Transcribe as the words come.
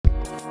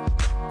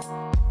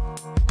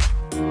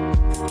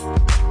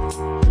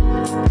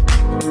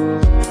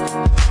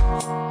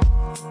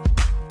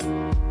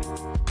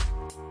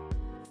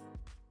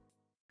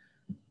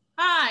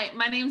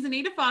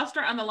Anita Foster.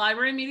 I'm the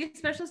Library Media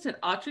Specialist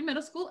at Autry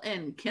Middle School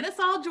in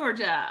Kennesaw,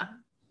 Georgia.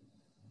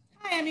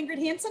 Hi, I'm Ingrid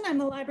Hansen. I'm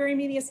the Library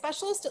Media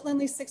Specialist at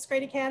Lindley 6th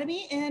Grade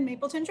Academy in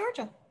Mapleton,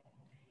 Georgia.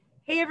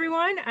 Hey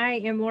everyone, I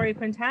am Lori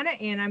Quintana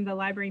and I'm the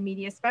Library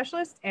Media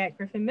Specialist at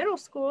Griffin Middle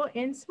School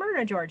in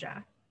Smyrna,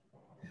 Georgia.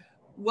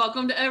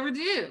 Welcome to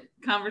Overdue,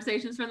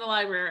 Conversations from the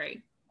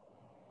Library.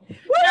 Woo!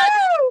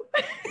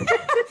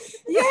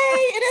 Yay,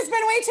 it has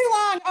been way too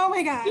long. Oh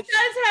my gosh. You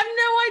guys have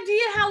no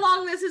idea how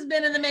long this has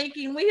been in the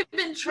making. We have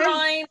been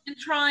trying and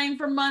trying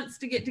for months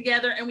to get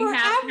together and we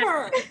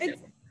Forever.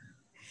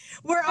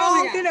 We're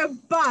all gonna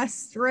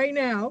bust right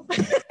now.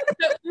 So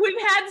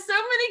we've had so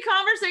many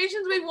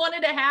conversations we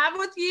wanted to have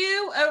with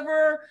you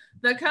over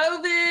the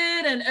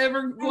COVID and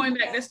over going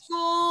back to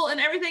school and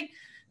everything.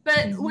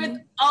 But with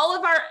all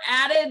of our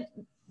added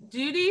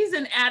duties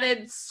and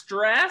added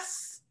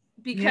stress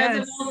because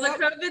of all the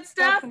COVID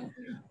stuff,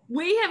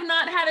 we have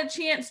not had a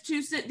chance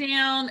to sit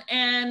down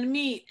and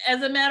meet.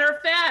 As a matter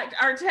of fact,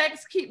 our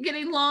texts keep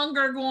getting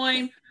longer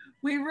going,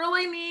 we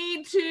really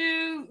need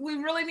to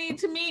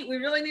meet. We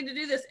really need to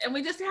do this. And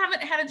we just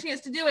haven't had a chance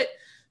to do it.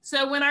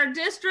 So when our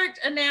district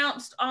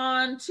announced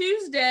on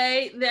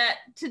Tuesday that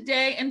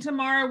today and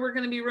tomorrow we're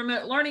going to be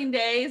remote learning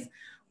days,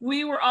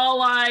 we were all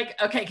like,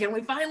 okay, can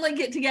we finally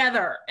get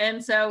together?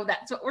 And so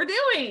that's what we're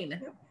doing.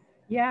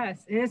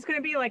 Yes, and it's going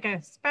to be like a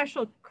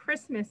special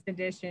Christmas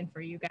edition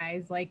for you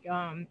guys. Like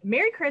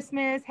Merry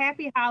Christmas,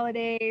 Happy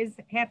Holidays,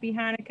 Happy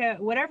Hanukkah,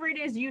 whatever it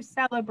is you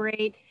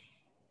celebrate.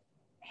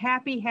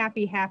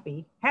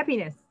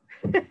 Happiness.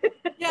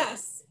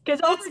 Yes. Because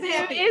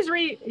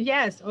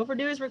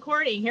Overdue is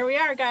recording. Here we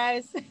are,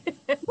 guys.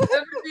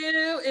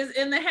 Overdue is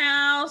in the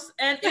house,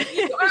 and if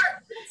you are,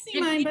 I don't see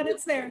mine, but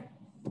it's there.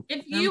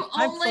 If you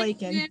only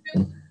do,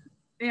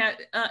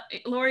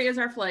 Lori is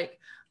our flake.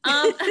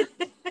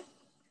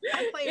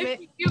 If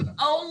you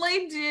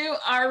only do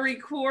our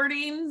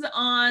recordings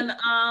on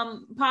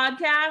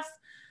podcasts,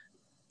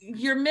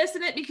 you're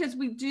missing it because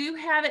we do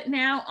have it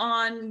now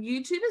on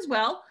YouTube as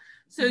well.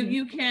 So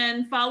you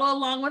can follow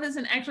along with us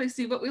and actually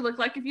see what we look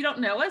like if you don't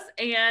know us.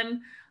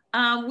 And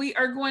we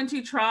are going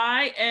to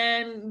try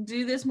and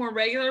do this more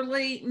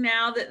regularly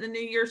now that the new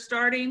year's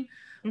starting.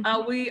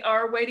 We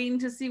are waiting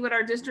to see what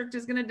our district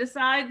is going to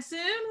decide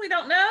soon. We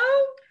don't know.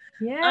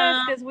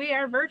 Yes, because we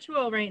are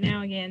virtual right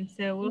now again.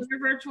 So we're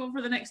virtual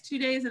for the next 2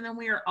 days and then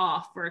we are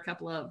off for a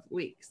couple of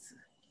weeks.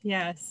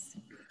 Yes.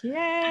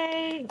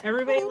 Yay.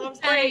 Everybody loves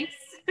breaks.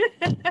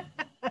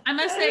 I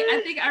must say,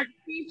 I think our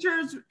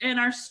teachers and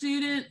our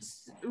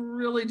students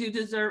really do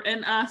deserve,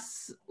 and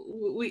us,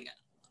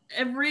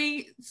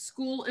 every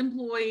school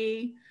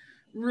employee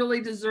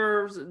really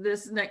deserves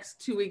this next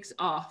 2 weeks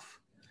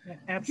off. Yeah,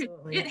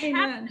 absolutely. It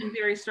has been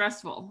very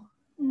stressful.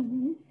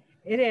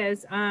 It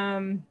is.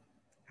 I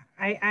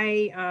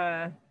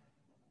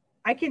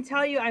can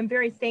tell you I'm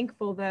very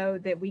thankful though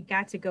that we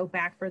got to go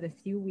back for the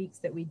few weeks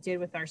that we did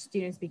with our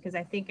students, because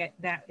I think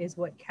that is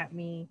what kept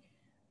me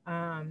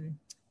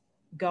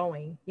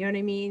going. You know what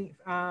I mean?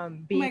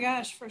 Being oh my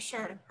gosh, for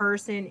sure. a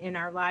person in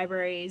our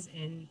libraries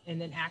and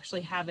then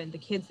actually having the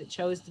kids that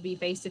chose to be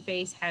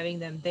face-to-face, having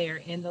them there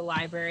in the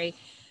library.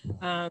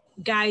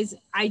 Guys,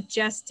 I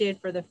just did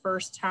for the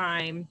first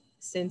time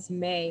since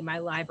May my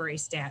library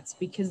stats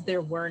because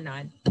there were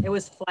none. It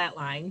was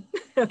flatline.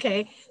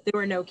 Okay, there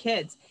were no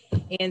kids,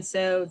 and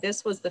so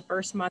this was the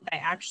first month I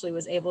actually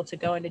was able to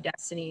go into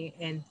Destiny,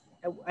 and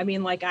I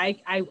mean, like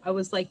I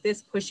was like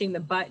this pushing the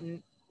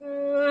button,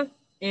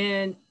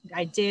 and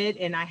I did,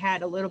 and I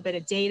had a little bit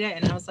of data,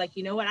 and I was like,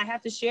 you know what, I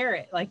have to share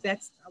it. Like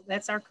that's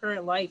our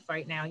current life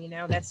right now. You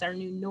know, that's our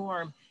new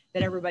norm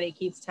that everybody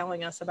keeps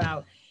telling us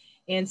about.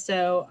 And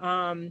so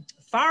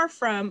far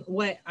from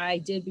what I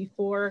did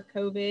before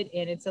COVID,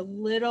 and it's a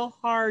little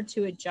hard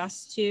to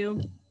adjust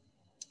to,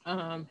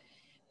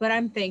 but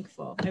I'm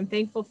thankful. I'm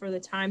thankful for the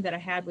time that I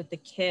had with the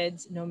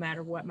kids, no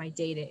matter what my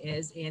data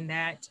is. And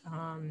that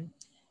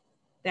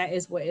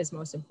is what is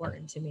most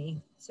important to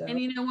me. So, and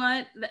you know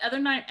what, the other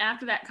night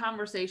after that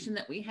conversation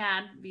that we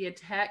had via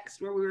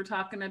text where we were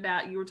talking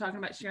about, you were talking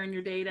about sharing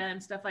your data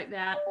and stuff like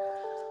that,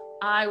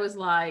 I was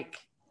like,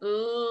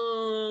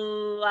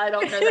 oh, I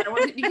don't know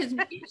that because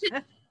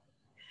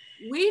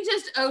we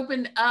just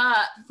opened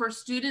up for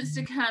students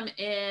to come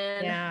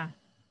in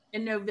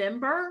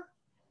November.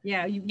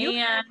 Yeah,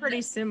 you're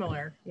pretty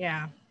similar.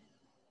 Yeah.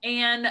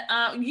 And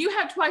you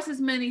have twice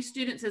as many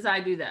students as I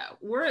do, though.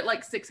 We're at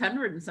like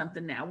 600 and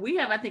something now. We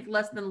have, I think,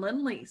 less than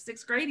Lindley,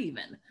 6th grade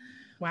even.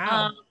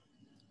 Wow.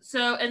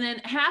 So, and then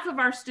half of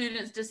our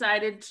students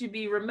decided to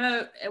be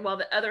remote, while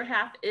the other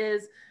half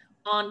is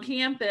on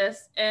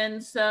campus.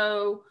 And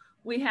so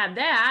we had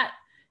that.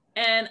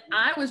 And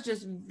I was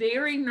just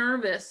very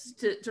nervous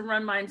to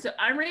run mine. So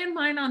I ran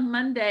mine on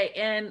Monday,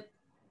 and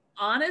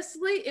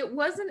honestly, it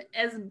wasn't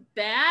as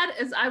bad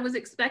as I was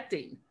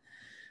expecting,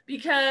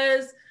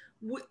 because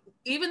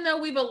even though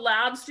we've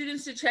allowed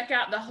students to check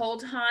out the whole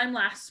time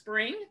last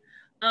spring,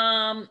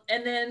 and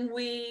then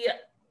we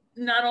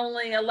not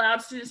only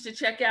allowed students to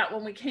check out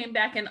when we came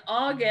back in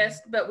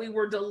August, but we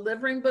were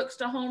delivering books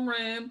to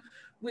homeroom.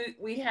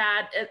 we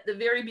had at the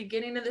very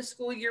beginning of the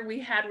school year, we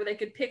had where they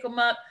could pick them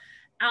up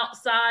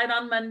outside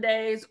on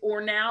Mondays,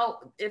 or now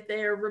if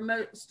they're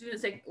remote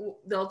students,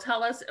 they'll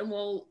tell us and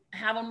we'll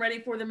have them ready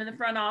for them in the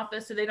front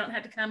office so they don't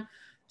have to come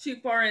too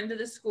far into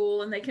the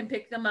school and they can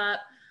pick them up.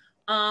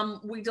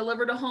 We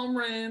deliver to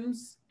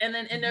homerooms. And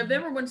then in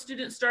November, when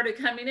students started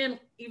coming in,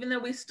 even though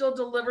we still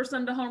deliver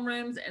some to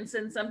homerooms and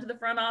send some to the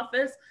front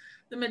office,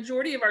 the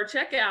majority of our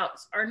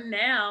checkouts are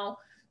now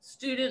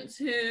students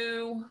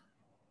who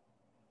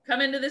come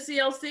into the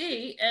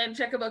CLC and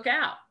check a book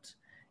out.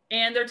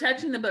 And they're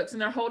touching the books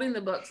and they're holding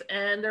the books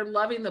and they're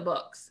loving the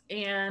books.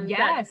 And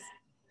yes.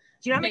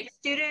 Do you know how many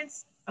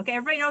students? Okay,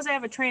 everybody knows I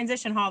have a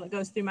transition hall that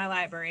goes through my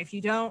library. If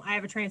you don't, I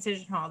have a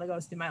transition hall that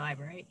goes through my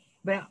library.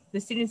 But the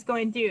students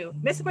going through,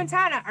 Miss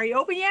Quintana, are you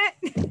open yet?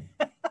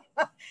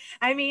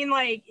 I mean,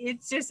 like,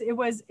 it's just, it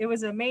was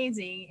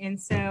amazing. And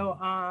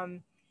so,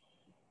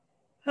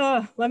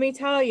 let me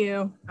tell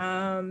you,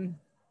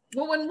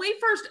 well, when we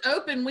first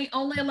opened, we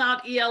only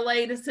allowed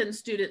ELA to send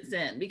students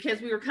in because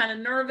we were kind of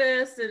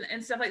nervous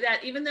and stuff like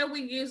that, even though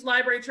we use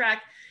Library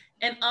Track.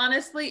 And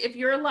honestly, if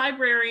you're a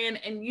librarian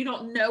and you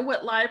don't know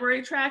what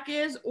Library Track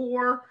is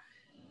or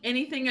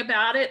anything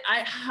about it,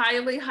 I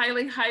highly,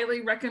 highly, highly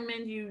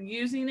recommend you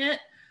using it.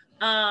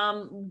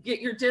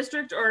 Get your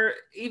district or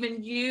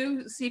even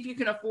you, see if you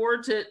can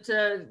afford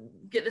to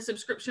get the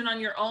subscription on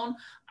your own.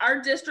 Our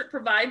district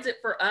provides it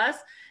for us.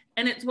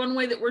 And it's one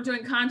way that we're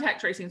doing contact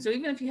tracing. So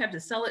even if you have to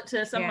sell it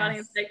to somebody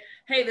and say,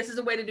 hey, this is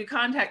a way to do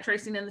contact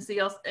tracing in the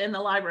CLC, in the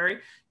library,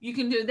 you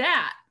can do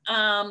that.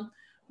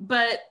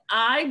 But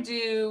I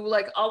do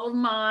like all of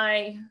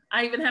I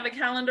even have a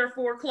calendar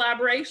for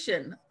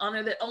collaboration on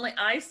there that only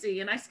I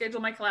see, and I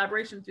schedule my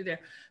collaboration through there.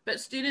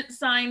 But students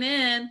sign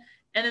in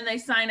and then they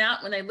sign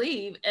out when they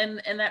leave. And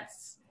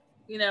that's,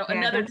 you know,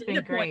 another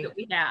data point that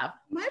we have.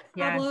 My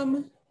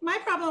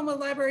problem with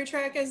Library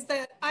Track is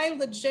that I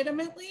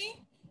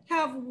legitimately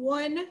have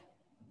one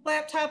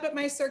laptop at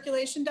my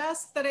circulation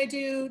desk that I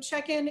do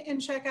check in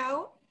and check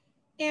out.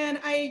 And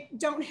I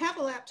don't have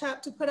a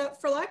laptop to put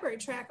up for Library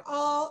Track.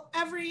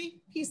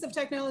 Every piece of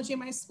technology in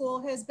my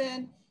school has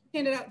been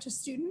handed out to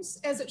students,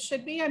 as it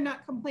should be. I'm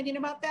not complaining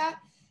about that,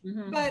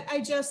 but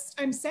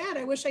I'm sad.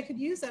 I wish I could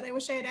use it. I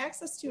wish I had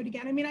access to it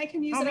again. I mean, I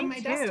can use it on my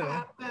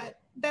desktop, but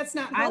that's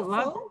not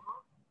helpful.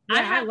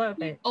 I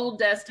love it.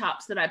 Old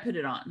desktops that I put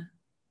it on.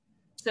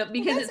 So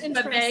because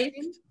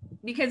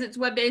it's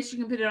web-based, you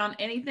can put it on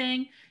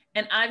anything.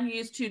 And I've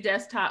used 2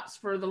 desktops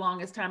for the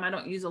longest time. I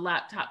don't use a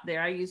laptop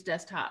there. I use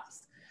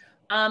desktops.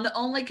 The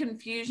only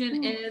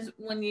confusion is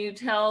when you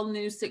tell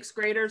new 6th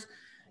graders,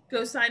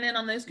 go sign in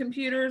on those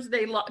computers,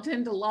 they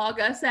tend to log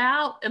us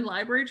out and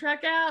Library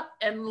Track out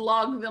and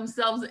log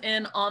themselves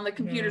in on the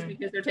computers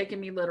because they're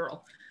taking me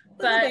literal.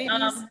 But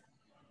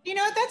you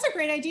know what, that's a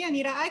great idea,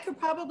 Anita. I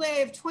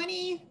have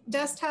 20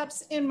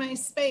 desktops in my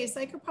space.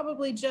 I could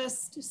probably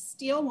just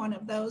steal one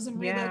of those and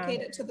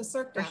relocate it to the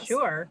circ desk. For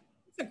sure.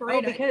 It's a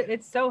great idea. Because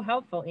it's so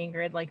helpful,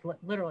 Ingrid, like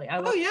literally.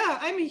 I'm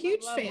a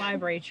huge fan.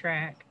 Library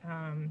Track.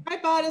 I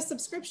bought a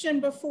subscription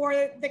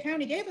before the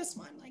county gave us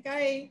one. Like,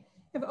 I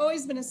have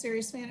always been a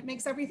serious fan. It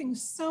makes everything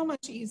so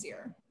much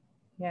easier.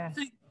 Yes.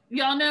 So,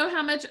 y'all know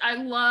how much I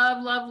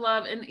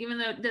love, and even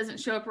though it doesn't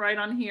show up right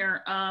on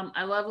here,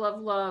 I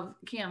love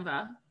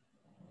Canva.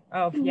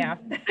 Oh, yeah.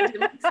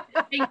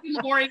 Thank you,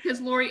 Lori, because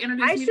Lori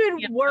introduced me. I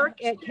should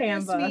work at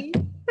Canva.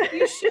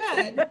 You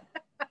should.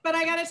 But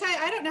I gotta tell you,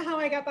 I don't know how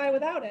I got by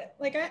without it.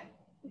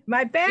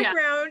 My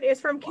background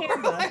is from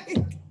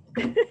Canva.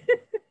 Can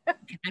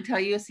I tell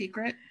you a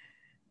secret?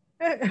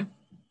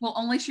 We'll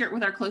only share it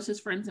with our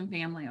closest friends and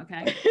family,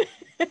 okay?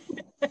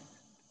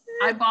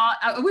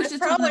 I was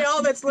just probably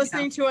all that's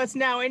listening to us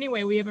now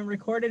anyway. We haven't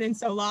recorded in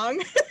so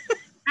long.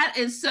 That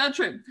is so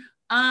true.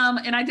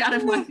 And I doubt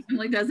if my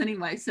family does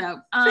anyway.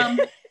 So,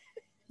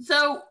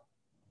 so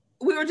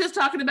we were just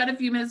talking about a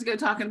few minutes ago,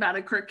 talking about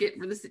a Cricut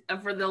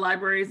for the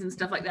libraries and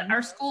stuff like that.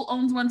 Our school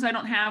owns one, so I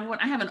don't have one.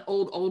 I have an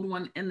old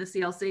one in the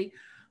CLC,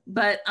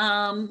 but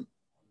I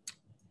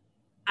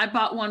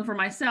bought one for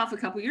myself a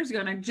couple years ago,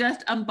 and I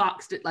just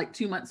unboxed it like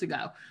 2 months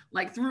ago.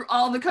 Like, through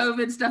all the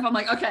COVID stuff, I'm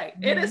like, okay,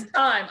 it is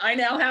time. I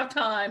now have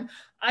time.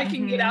 I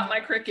can get out my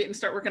Cricut and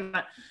start working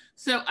on it.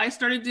 So I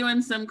started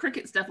doing some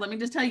Cricut stuff. Let me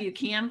just tell you,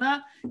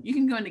 Canva, you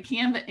can go into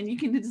Canva and you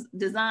can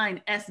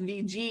design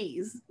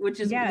SVGs, which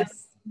is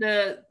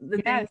the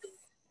thing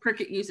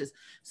Cricut uses.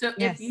 So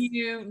if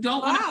you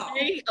don't want to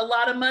pay a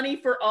lot of money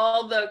for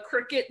all the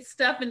Cricut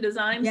stuff and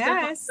design stuff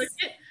on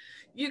Cricut,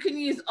 you can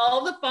use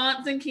all the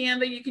fonts in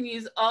Canva. You can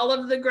use all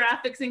of the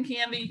graphics in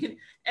Canva. You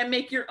can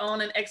make your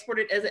own and export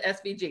it as an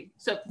SVG.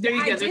 So there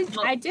you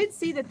go. I did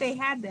see that they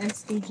had the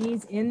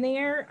SVGs in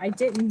there. I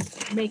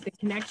didn't make the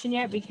connection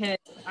yet because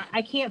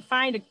I can't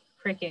find a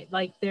Cricut.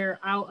 Like, they're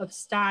out of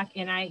stock,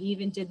 and I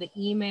even did the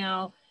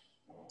email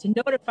to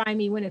notify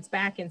me when it's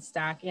back in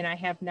stock, and I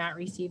have not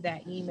received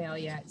that email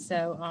yet.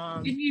 So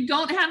if you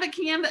don't have a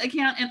Canva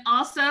account, and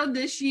also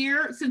this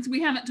year, since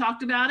we haven't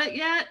talked about it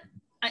yet,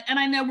 and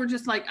I know we're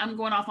just like, I'm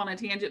going off on a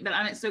tangent, but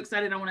I'm so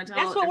excited. I want to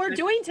tell. That's what we're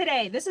doing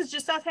today. This is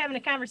just us having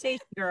a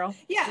conversation, girl.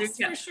 Yes,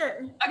 for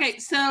sure. Okay,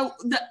 so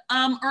the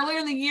earlier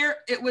in the year,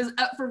 it was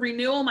up for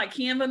renewal. My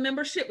Canva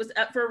membership was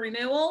up for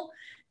renewal.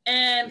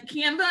 And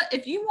Canva,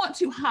 if you want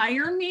to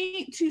hire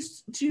me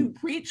to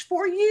preach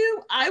for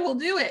you, I will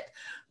do it.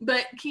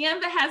 But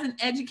Canva has an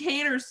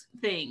educators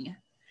thing.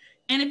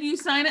 And if you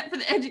sign up for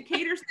the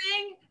educators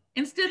thing,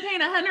 instead of paying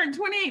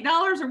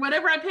 $128 or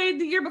whatever I paid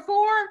the year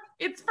before,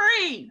 it's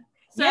free.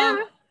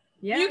 So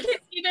yeah.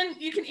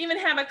 You can even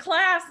have a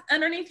class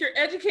underneath your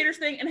educators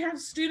thing and have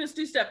students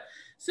do stuff.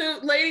 So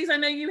ladies, I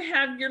know you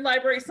have your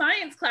library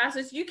science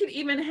classes. You could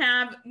even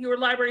have your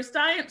library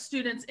science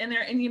students in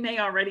there, and you may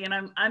already, and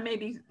I may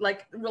be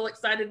like real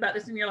excited about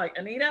this, and you're like,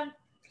 Anita,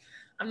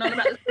 I'm not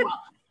about this at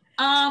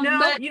all. No,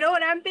 but you know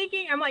what I'm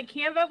thinking? I'm like,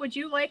 Canva, would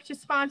you like to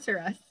sponsor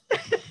us?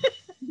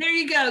 There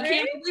you go.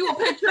 Canva, we will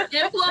put your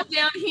emblem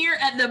down here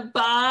at the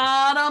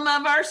bottom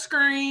of our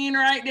screen,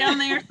 right down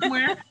there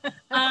somewhere.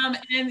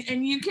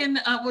 And you can,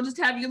 we'll just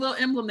have your little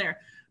emblem there.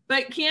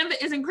 But Canva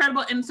is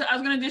incredible. And so I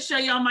was going to just show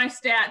you all my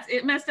stats.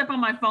 It messed up on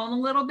my phone a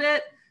little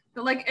bit.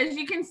 But like, as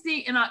you can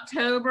see in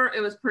October,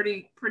 it was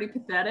pretty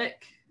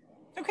pathetic.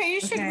 Okay,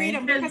 you should read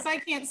them because I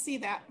can't see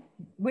that.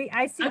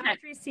 I see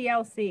Country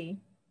CLC.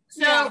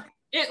 So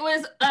it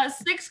was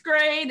sixth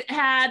grade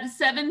had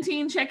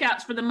 17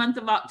 checkouts for the month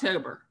of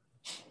October.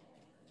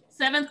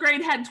 Seventh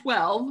grade had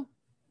 12.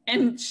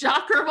 And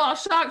shocker of all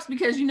shocks,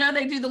 because you know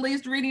they do the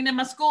least reading in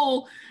my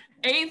school,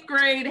 eighth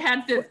grade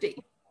had 50.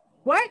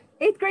 What?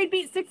 Eighth grade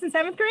beat sixth and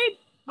seventh grade?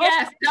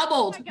 Yes,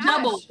 doubled.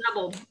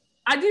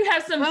 I do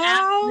have some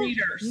app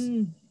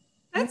readers.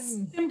 That's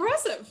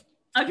impressive.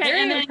 Okay,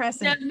 very and then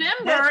impressive.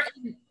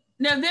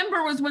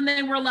 November was when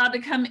they were allowed to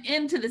come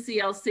into the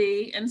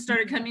CLC and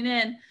started coming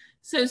in.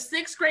 So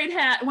sixth grade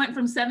went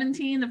from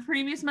 17 the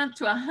previous month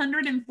to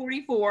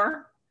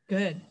 144.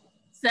 Good.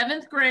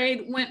 Seventh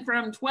grade went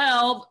from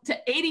 12 to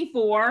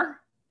 84.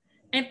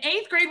 And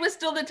eighth grade was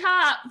still the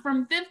top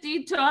from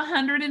 50 to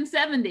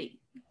 170.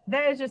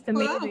 That is just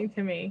amazing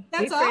to me.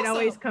 That's eighth grade awesome.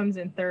 always comes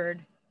in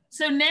third.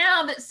 So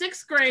now that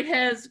sixth grade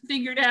has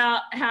figured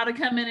out how to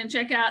come in and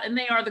check out, and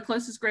they are the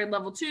closest grade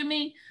level to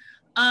me,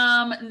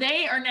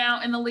 they are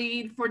now in the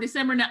lead for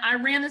December. Now, I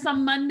ran this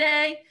on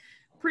Monday,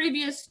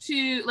 previous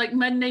to like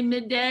Monday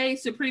midday,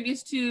 so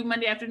previous to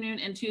Monday afternoon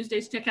and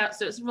Tuesday's checkout.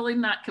 So it's really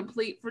not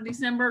complete for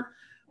December.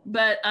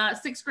 But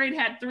sixth grade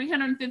had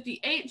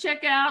 358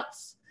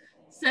 checkouts,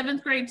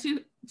 seventh grade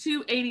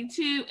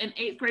 282, and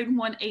eighth grade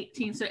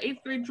 118. So eighth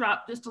grade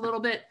dropped just a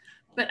little bit,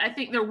 but I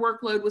think their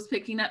workload was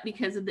picking up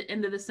because of the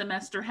end of the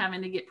semester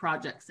having to get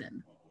projects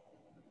in.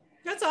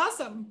 That's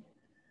awesome.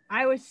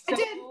 I was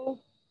so.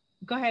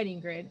 Go ahead,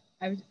 Ingrid.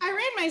 I ran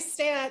my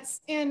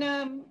stats, and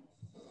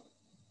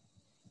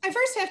I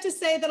first have to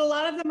say that a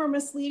lot of them are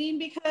misleading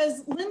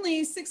because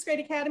Lindley's sixth grade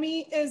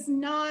academy is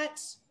not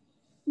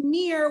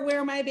near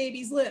where my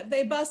babies live.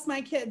 They bus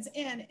my kids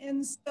in.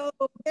 And so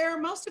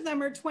most of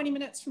them are 20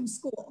 minutes from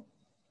school.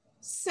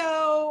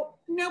 So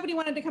nobody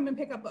wanted to come and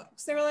pick up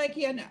books. They were like,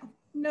 yeah,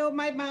 no,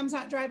 my mom's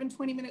not driving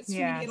 20 minutes for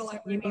me to get a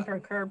library book. You mean for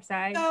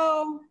curbside?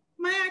 So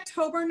my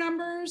October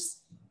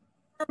numbers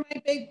are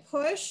my big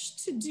push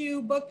to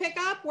do book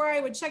pickup where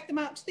I would check them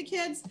out to the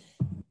kids.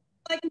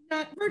 Like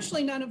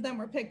virtually none of them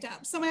were picked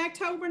up. So my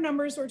October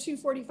numbers were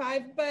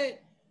 245,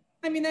 but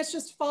I mean, that's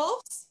just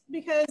false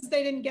because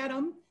they didn't get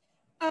them.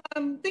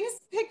 Things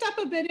picked up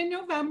a bit in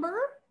November.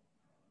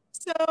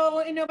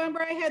 So in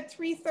November, I had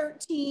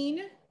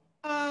 313.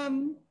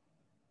 And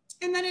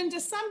then in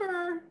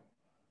December,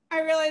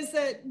 I realized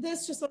that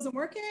this just wasn't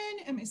working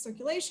and my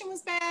circulation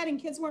was bad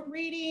and kids weren't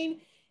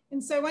reading.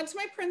 And so I went to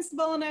my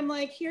principal and I'm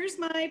like, here's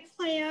my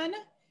plan.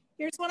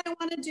 Here's what I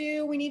want to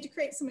do. We need to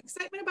create some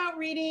excitement about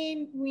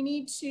reading. We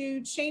need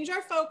to change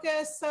our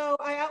focus. So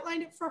I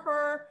outlined it for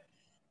her.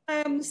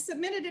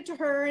 Submitted it to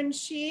her and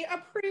she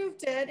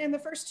approved it. In the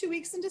first 2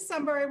 weeks in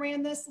December, I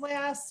ran this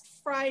last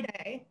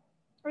Friday,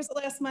 or was it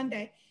last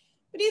Monday?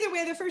 But either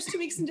way, the first 2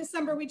 weeks in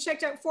December, we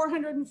checked out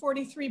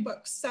 443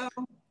 books. So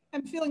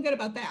I'm feeling good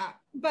about that.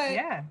 But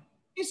yeah,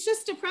 it's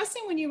just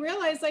depressing when you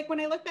realize, like when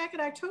I look back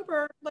at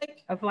October,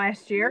 like of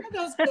last year,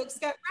 none of those books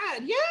got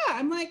read. Yeah,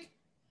 I'm like,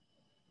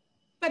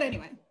 but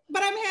anyway,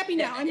 but I'm happy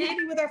now. I'm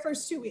happy with our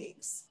first 2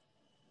 weeks.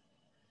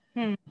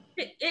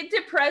 It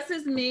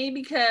depresses me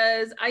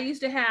because I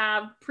used to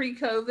have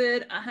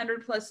pre-COVID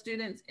 100 plus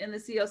students in the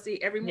CLC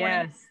every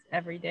morning. Yes,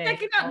 every day.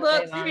 Checking out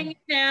books, hanging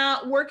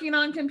out, working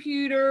on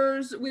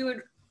computers. We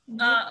would,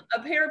 a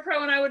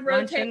parapro and I would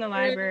rotate. Lunch in the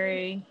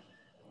library.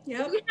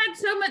 Yeah, we had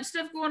so much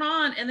stuff going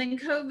on, and then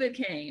COVID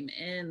came,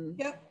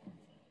 and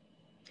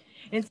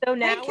and so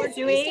now we're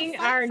doing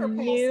our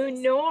new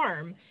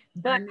norm.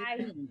 But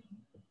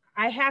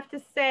I have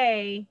to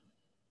say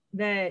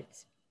that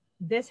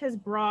this has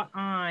brought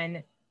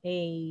on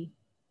a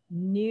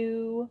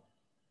new,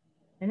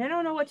 and I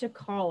don't know what to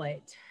call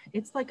it.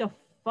 It's like a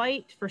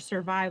fight for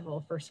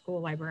survival for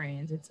school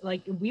librarians. It's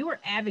like we were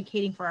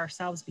advocating for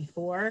ourselves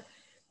before,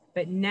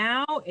 but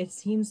now it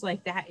seems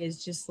like that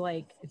is just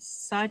like, it's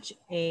such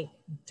a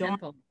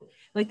daunting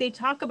like they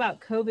talk about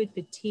COVID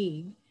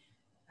fatigue,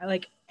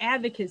 like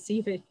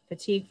advocacy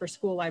fatigue for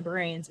school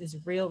librarians is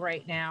real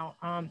right now.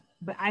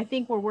 But I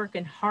think we're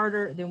working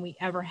harder than we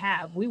ever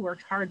have. We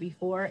worked hard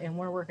before, and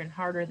we're working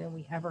harder than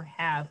we ever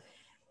have,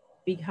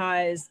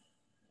 because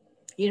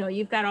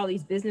you've got all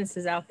these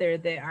businesses out there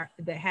that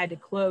had to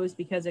close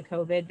because of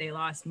COVID. They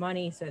lost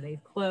money, so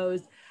they've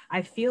closed.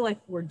 I feel like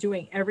we're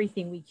doing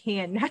everything we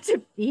can not to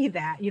be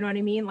that, you know what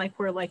I mean? Like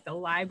we're like the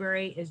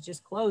library is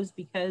just closed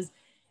because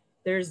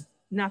there's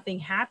nothing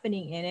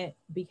happening in it,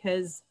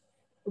 because,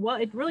 well,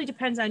 it really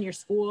depends on your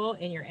school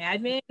and your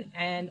admin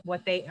and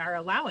what they are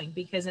allowing.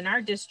 Because in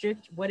our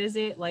district, what is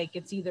it? Like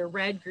it's either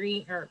red,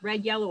 green, or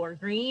red, yellow, or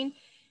green.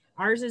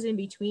 Ours is in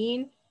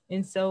between.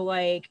 And so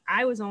like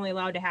I was only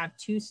allowed to have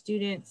 2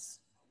 students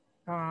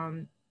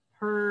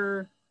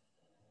per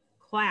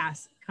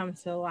class come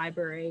to the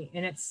library,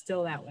 and it's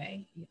still that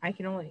way.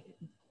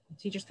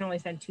 Teachers can only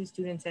send 2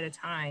 students at a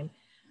time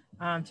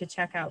to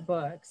check out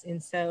books.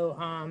 And so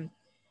I'm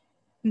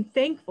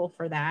thankful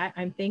for that.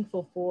 I'm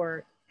thankful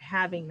for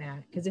having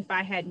that, because if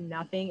I had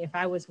nothing, if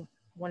I was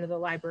one of the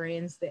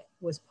librarians that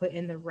was put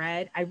in the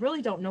red, I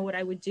really don't know what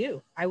I would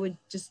do. I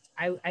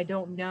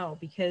don't know,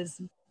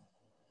 because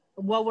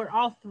well, we're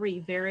all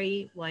 3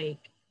 very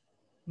like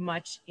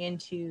much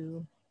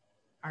into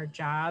our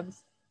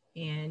jobs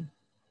and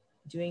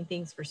doing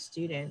things for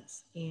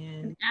students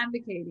and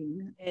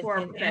advocating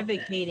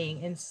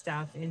advocating and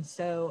stuff. And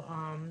so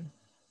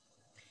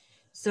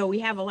so we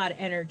have a lot of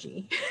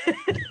energy.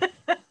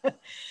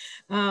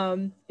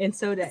 And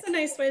so that's a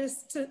nice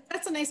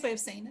way of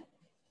saying it.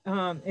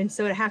 And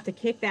so to have to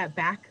kick that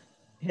back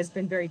has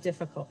been very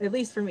difficult, at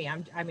least for me.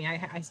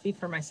 I speak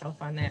for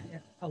myself on that.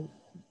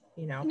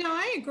 No,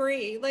 I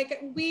agree.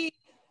 Like we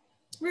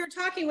were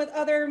talking with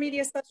other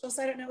media specialists,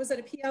 I don't know, was it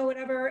a PO,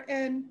 whatever,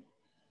 and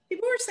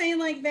people were saying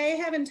like they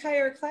have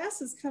entire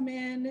classes come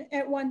in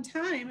at one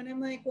time, and I'm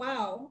like,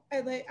 wow,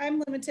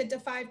 I'm limited to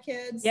 5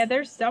 kids. Yeah,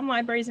 there's some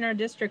libraries in our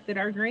district that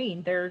are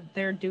green. They're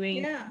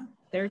doing,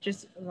 they're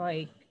just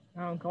like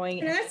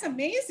going. And that's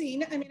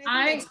amazing. I mean,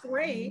 I think that's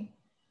great.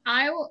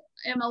 I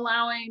am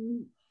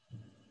allowing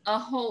a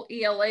whole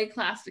ELA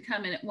class to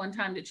come in at one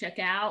time to check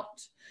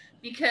out,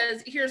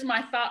 because here's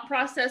my thought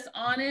process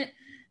on it.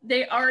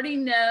 They already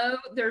know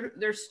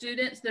their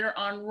students that are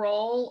on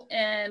roll,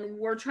 and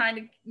we're trying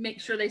to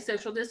make sure they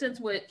social distance,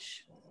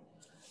 which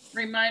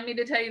remind me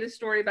to tell you the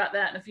story about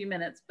that in a few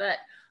minutes. But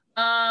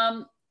they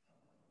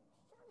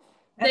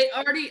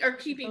already are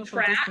keeping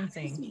track.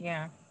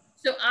 Yeah.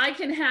 So I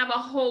can have a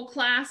whole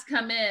class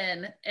come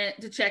in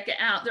to check it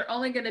out. They're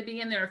only going to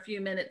be in there a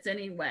few minutes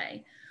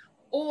anyway.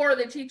 Or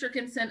the teacher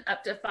can send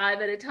up to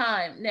 5 at a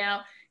time.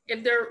 Now,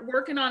 if they're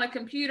working on a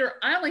computer,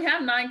 I only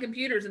have 9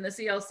 computers in the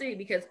CLC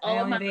because all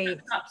of my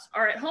laptops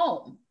are at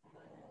home.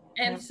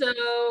 And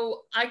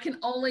so I can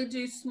only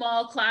do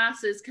small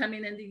classes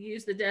coming in to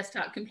use the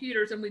desktop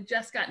computers, and we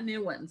just got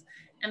new ones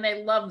and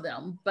they love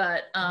them.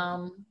 But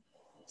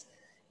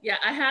yeah,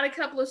 I had a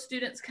couple of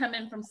students come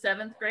in from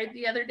 7th grade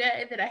the other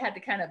day that I had to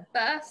kind of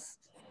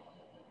bust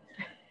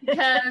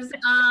because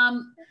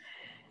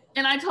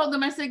and I told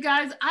them, I said,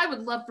 guys, I would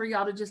love for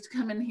y'all to just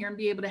come in here and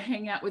be able to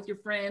hang out with your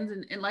friends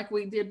and like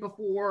we did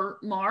before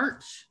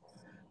March,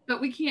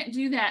 but we can't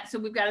do that. So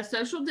we've got a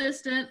social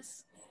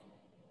distance.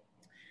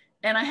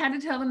 And I had to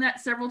tell them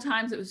that several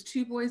times. It was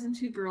 2 boys and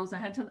 2 girls.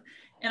 And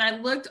I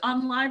looked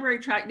on Library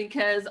Track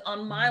because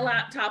on my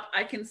laptop,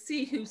 I can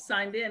see who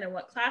signed in and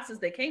what classes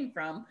they came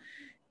from.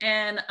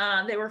 And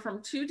they were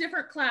from 2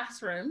 different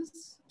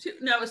classrooms.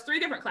 It was 3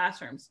 different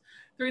classrooms.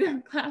 3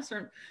 different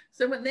classrooms.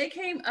 So when they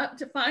came up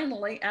to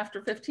finally,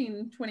 after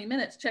 15, 20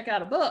 minutes, check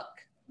out a book,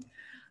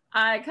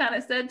 I kind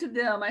of said to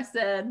them, I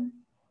said,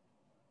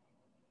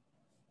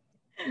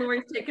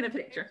 Lori's taking a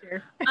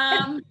picture.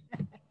 I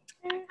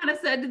kind of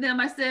said to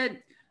them, I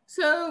said,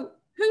 so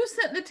who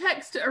sent the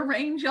text to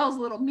arrange y'all's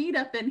little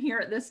meetup in here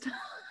at this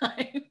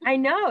time? I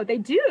know, they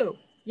do.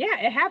 Yeah,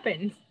 it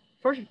happens.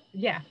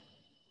 Yeah.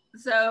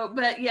 So,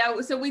 but yeah,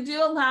 so we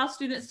do allow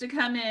students to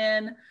come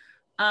in.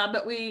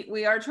 But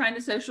we are trying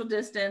to social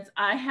distance.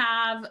 I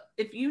have,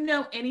 if you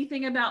know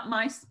anything about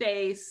my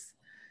space,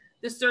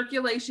 the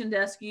circulation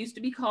desk used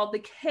to be called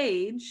the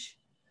cage.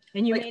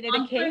 And you made it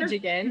a cage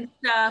again,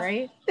 stuff,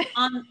 right?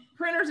 On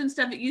printers and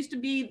stuff, it used to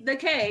be the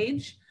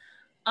cage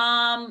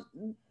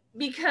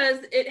because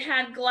it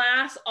had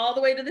glass all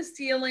the way to the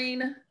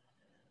ceiling,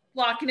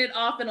 blocking it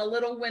off, and a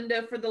little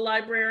window for the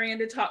librarian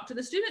to talk to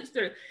the students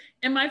through.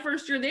 In my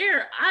first year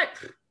there, I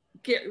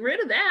get rid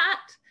of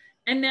that.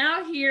 And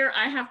now here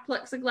I have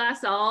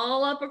plexiglass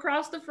all up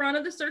across the front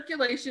of the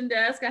circulation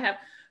desk. I have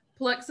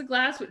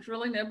plexiglass, which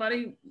really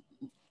nobody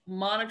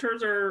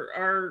monitors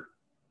or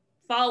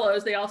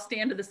follows. They all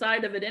stand to the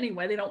side of it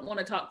anyway. They don't want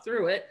to talk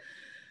through it.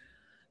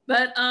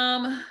 But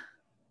I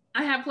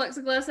have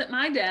plexiglass at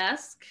my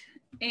desk,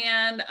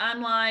 and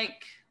I'm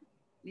like,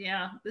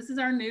 yeah, this is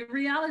our new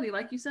reality,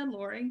 like you said,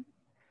 Lori.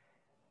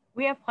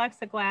 We have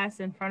plexiglass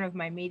in front of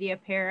my media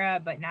para,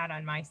 but not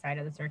on my side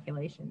of the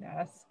circulation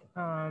desk.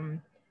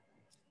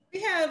 We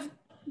have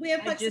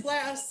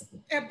plexiglass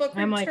at book.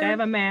 I'm like, I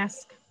have a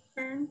mask.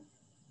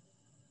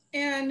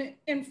 and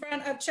in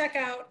front of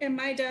checkout, and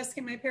my desk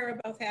and my para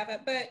both have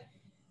it. But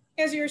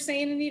as you were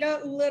saying,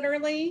 Anita,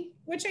 literally,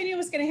 which I knew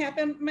was going to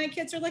happen, my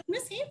kids are like,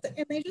 Miss Hampton,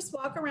 and they just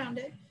walk around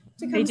it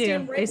to come They do.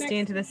 stand right They next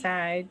stand to me. the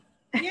side.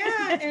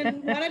 Yeah,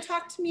 and want to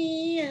talk to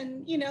me,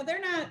 and you know,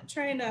 they're not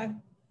trying to.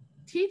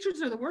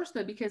 Teachers are the worst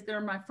though, because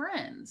they're my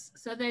friends.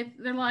 So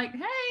they're like,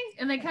 hey,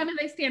 and they come and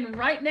they stand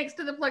right next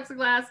to the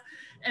plexiglass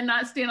and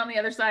not stand on the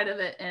other side of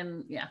it.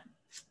 And yeah.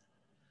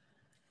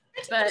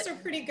 My teachers are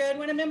pretty good.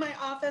 When I'm in my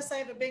office, I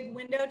have a big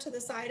window to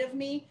the side of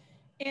me,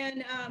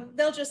 and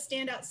they'll just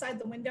stand outside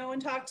the window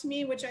and talk to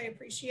me, which I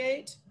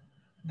appreciate,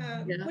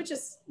 which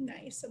is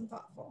nice and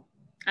thoughtful.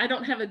 I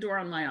don't have a door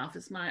on my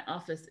office. My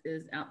office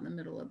is out in the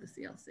middle of the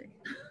CLC.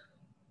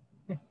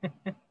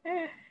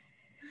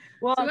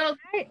 Well, So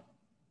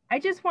I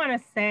just want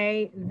to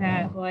say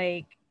that,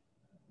 like,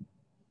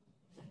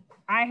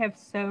 I have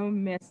so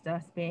missed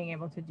us being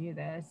able to do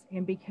this.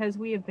 And because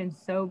we have been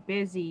so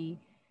busy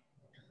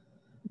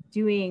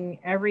doing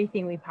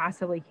everything we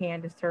possibly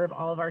can to serve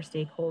all of our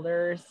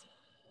stakeholders,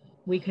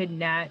 we could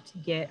not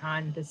get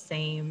on the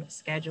same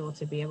schedule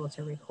to be able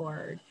to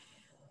record,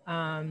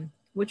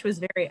 which was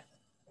very,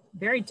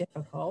 very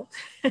difficult.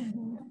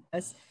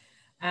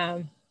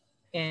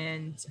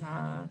 And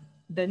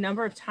the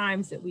number of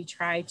times that we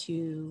tried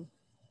to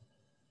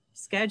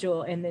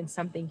schedule and then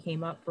something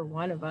came up for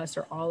one of us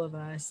or all of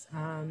us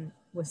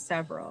was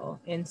several.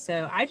 And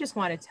so I just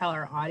want to tell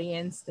our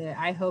audience that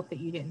I hope that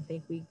you didn't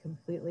think we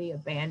completely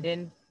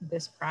abandoned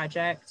this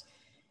project.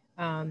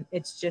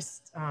 It's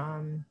just,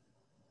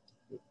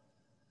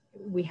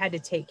 we had to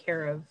take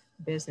care of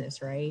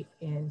business, right?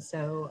 And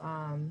so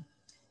and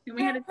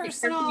we had to take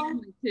care of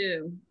family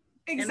too.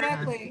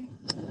 Exactly.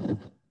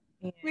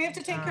 We have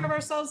to take care of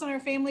ourselves and our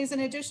families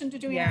in addition to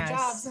doing our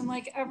jobs. And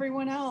like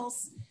everyone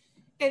else,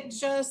 it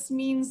just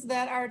means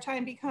that our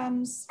time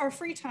becomes, our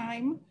free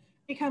time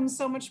becomes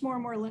so much more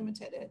and more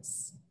limited.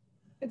 It's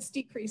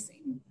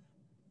decreasing.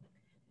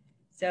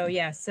 So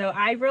yeah, so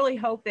I really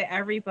hope that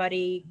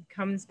everybody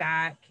comes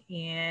back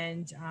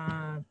and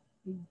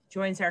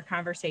joins our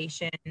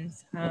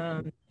conversations.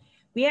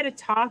 We had a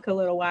talk a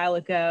little while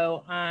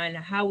ago on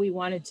how we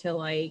wanted to,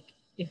 like,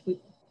 if we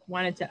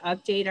wanted to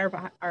update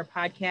our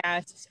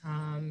podcast,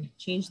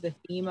 change the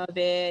theme of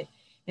it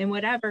and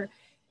whatever.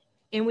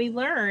 And we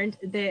learned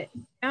that,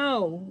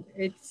 no,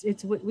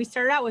 we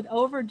started out with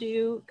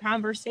overdue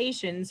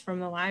conversations from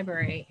the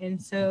library.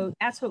 And so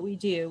that's what we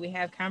do. We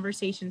have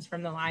conversations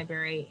from the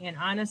library. And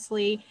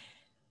honestly,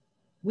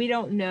 we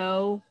don't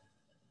know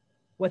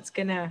what's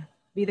gonna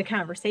be the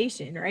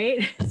conversation,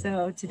 right?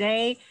 So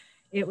today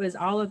it was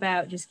all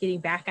about just getting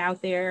back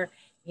out there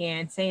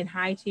and saying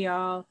hi to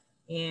y'all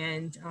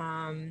and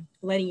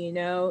letting you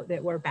know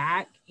that we're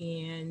back,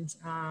 and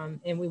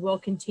we will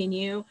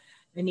continue.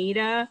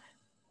 Anita,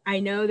 I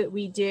know that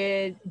we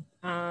did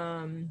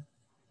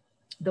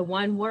the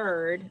one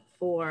word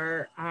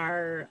for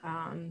our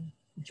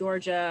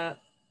Georgia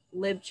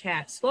Lib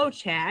Chat, Slow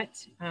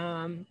Chat.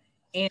 And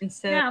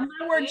so yeah,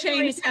 my word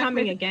change is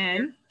coming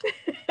again.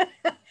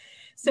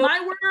 So my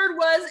word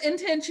was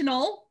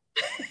intentional.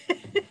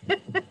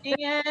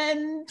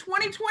 And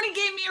 2020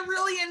 gave me a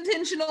really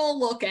intentional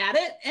look at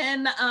it.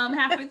 And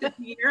halfway through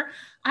the year,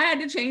 I had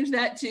to change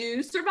that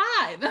to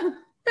survive.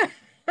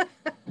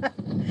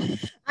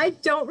 I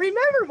don't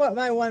remember what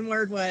my one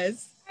word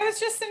was. I was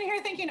just sitting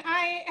here thinking,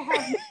 I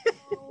have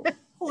no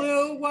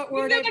clue what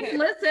word I picked.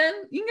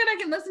 Listen. You can go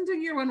back and listen to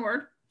your one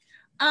word.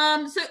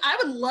 So I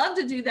would love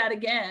to do that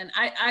again.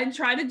 I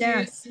try to do,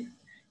 yes.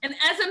 And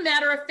as a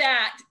matter of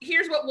fact,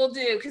 here's what we'll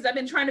do, because I've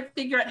been trying to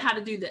figure out how to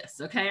do this.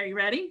 Okay, are you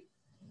ready?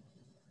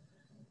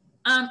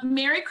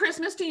 Merry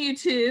Christmas to you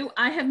two.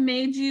 I have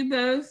made you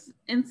both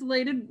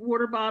insulated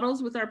water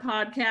bottles with our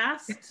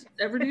podcast,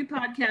 Overdue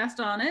podcast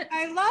on it.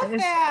 I love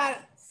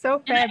that.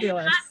 So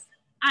fabulous.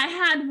 I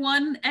had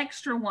one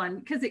extra one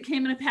because it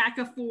came in a pack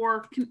of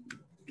 4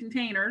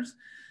 containers.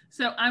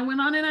 So I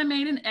went on and I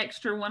made an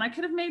extra one. I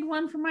could have made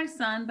one for my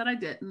son, but I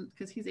didn't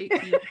because he's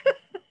 18.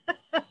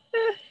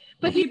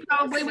 But he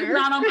probably was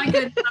not on my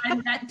good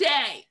side that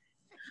day.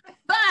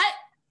 But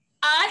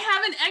I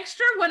have an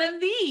extra one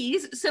of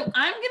these. So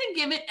I'm going to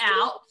give it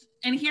out.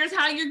 And here's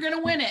how you're going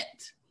to win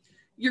it.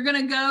 You're going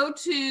to go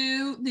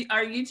to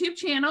our YouTube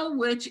channel,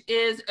 which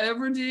is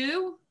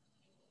Overdue.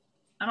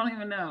 I don't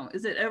even know.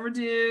 Is it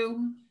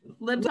Overdue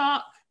Lib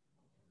Talk?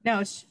 No,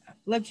 it's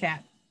Lib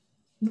Chat.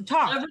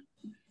 Talk.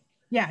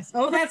 Yes.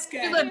 Oh, that's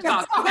good. Lib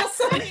Talk.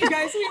 That's awesome, you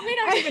guys. We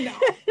don't even know.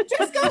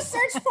 Just go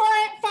search for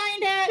it,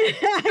 find it.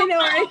 I know,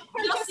 right?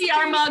 You'll see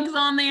our mugs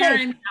on there.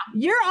 Hey, and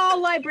you're all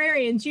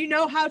librarians. You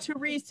know how to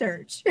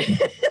research. Yeah.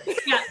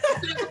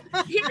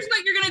 So here's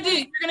what you're going to do.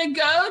 You're going to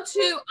go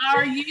to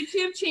our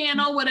YouTube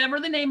channel, whatever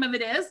the name of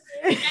it is,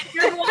 and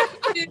you're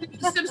going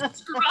to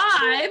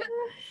subscribe.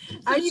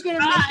 Are you going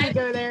to make me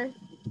go there?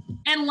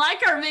 And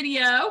like our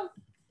video.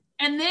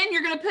 And then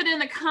you're going to put in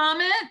the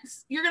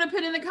comments. You're going to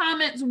put in the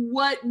comments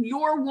what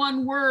your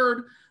one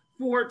word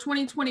for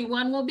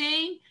 2021 will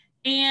be.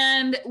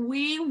 And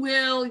we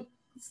will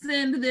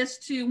send this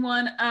to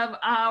one of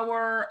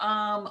our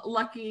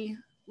lucky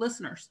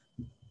listeners.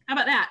 How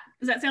about that?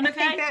 Does that sound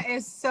okay? I think that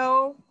is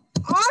so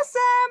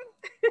awesome.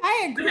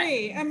 I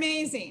agree.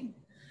 Amazing.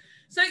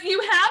 So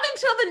you have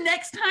until the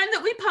next time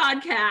that we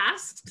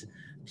podcast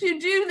to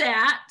do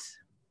that.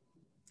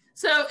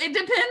 So it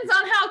depends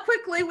on how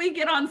quickly we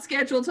get on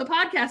schedule to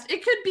podcast.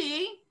 It could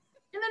be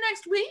in the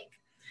next week.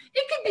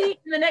 It could be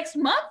in the next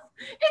month.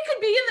 It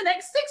could be in the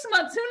next 6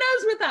 months. Who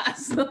knows with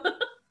us?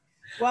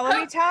 Well, let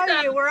me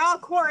tell you, we're all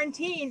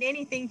quarantined.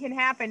 Anything can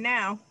happen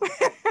now.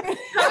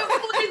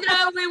 Hopefully,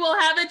 though, we will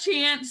have a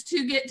chance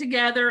to get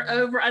together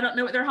over, I don't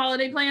know what their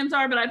holiday plans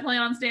are, but I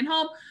plan on staying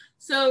home.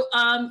 So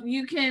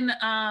you can,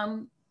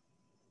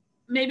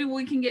 maybe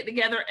we can get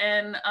together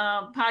and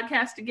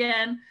podcast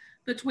again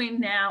between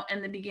now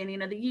and the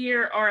beginning of the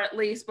year, or at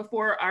least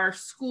before our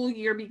school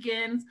year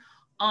begins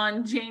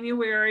on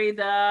January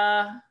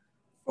the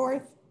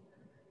 4th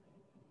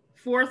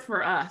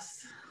for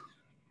us.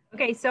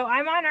 Okay, so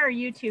I'm on our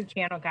YouTube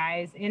channel,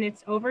 guys, and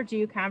it's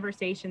Overdue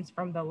Conversations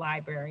from the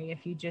Library.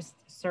 If you just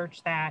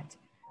search that,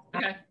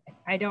 Okay.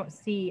 I don't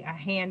see a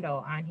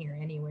handle on here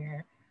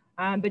anywhere.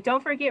 But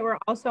don't forget, we're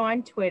also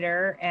on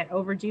Twitter at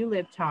Overdue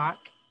Lib Talk.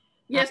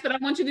 Yes, but I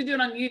want you to do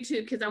it on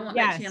YouTube because I want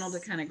that channel to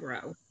kind of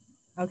grow.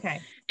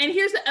 Okay. And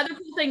here's the other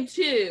cool thing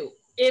too.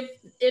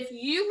 If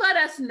you let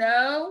us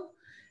know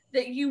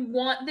that you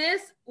want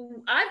this,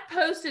 I've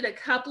posted a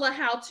couple of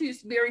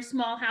how-tos, very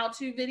small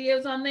how-to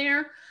videos on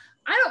there.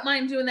 I don't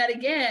mind doing that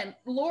again.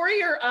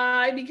 Lori or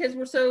I, because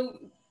we're so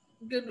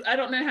good, I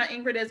don't know how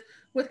Ingrid is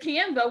with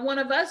Canva, one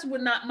of us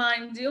would not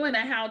mind doing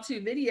a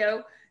how-to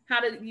video,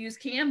 how to use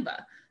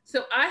Canva.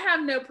 So I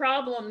have no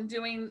problem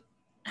doing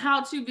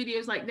how-to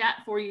videos like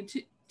that for you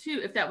too,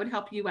 if that would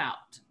help you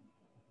out.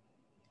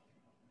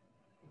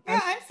 Yeah,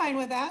 I'm fine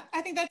with that.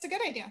 I think that's a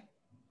good idea.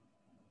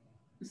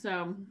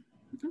 So,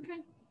 okay.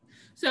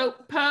 So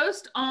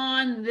post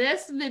on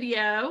this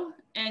video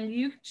and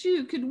you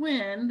too could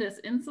win this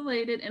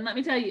insulated, and let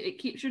me tell you, it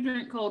keeps your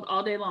drink cold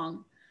all day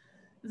long.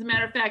 As a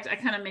matter of fact, I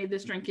kind of made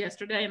this drink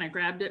yesterday and I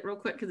grabbed it real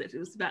quick because it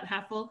was about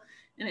half full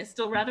and it's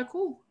still rather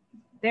cool.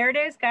 There it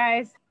is,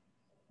 guys.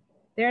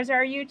 There's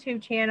our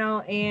YouTube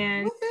channel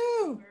and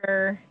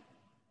our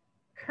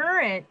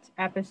current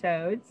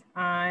episodes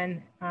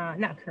on,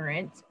 not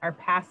current, our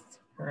past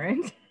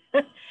current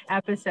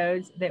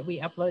episodes that we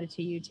uploaded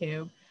to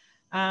YouTube.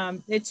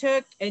 It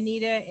took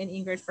Anita and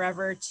Ingrid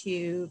forever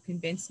to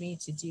convince me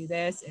to do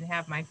this and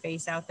have my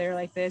face out there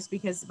like this,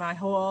 because my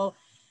whole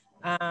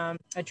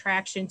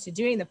attraction to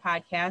doing the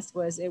podcast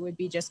was it would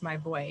be just my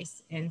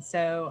voice. And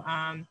so,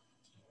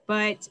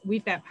 but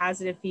we've got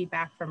positive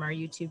feedback from our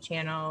YouTube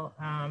channel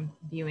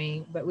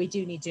viewing, but we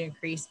do need to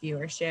increase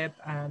viewership.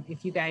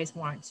 If you guys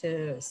want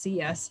to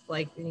see us,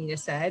 like Anita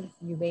said,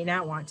 you may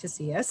not want to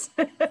see us.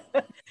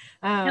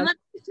 And let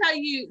me tell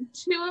you,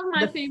 two of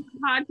my favorite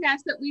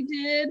podcasts that we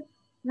did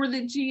were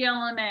the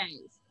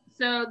GLMAs.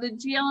 So the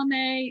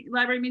GLMA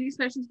Library Media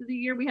Specialist of the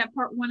Year, we have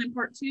part 1 and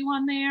part 2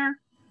 on there.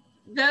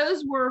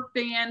 Those were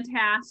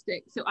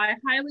fantastic. So I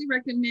highly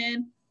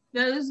recommend.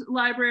 Those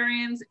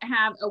librarians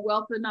have a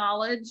wealth of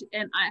knowledge,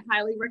 and I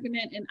highly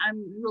recommend, and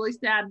I'm really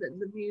sad that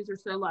the views are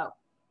so low.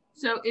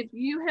 So if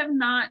you have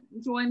not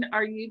joined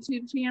our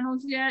YouTube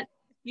channels yet,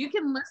 you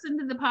can listen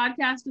to the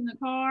podcast in the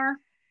car,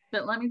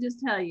 but let me just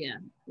tell you.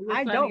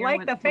 I don't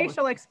like the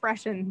facial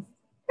expressions.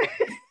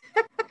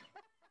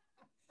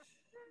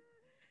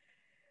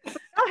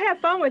 I'll have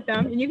fun with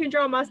them, and you can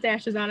draw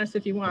mustaches on us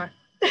if you want.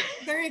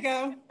 There you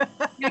go.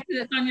 Yeah, 'cause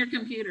it's on your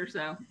computer,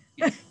 so.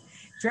 Yeah.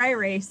 Dry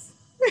erase.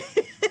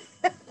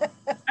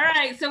 All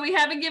right, so we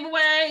have a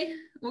giveaway.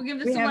 We'll give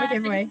this away. We have a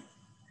giveaway.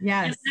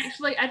 Yes. And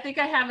actually, I think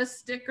I have a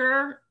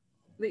sticker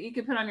that you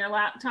could put on your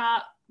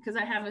laptop because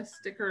I have a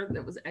sticker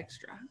that was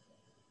extra.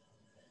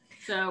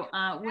 So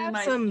we have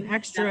might some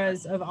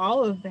extras of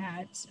all of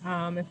that.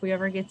 If we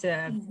ever get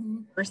to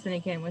person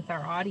again with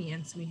our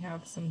audience, we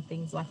have some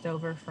things left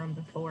over from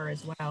before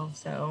as well.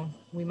 So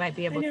we might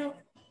be able to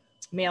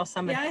mail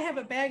some. Yeah, I have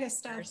a bag of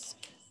stuff.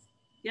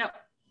 Yep.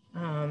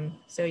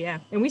 So yeah,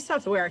 and we still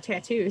have to wear our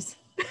tattoos.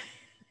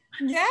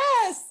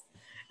 Yes.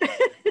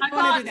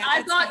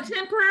 I bought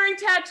temporary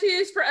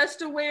tattoos for us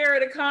to wear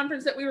at a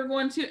conference that we were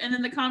going to, and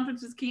then the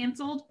conference was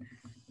canceled.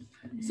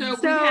 So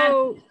we had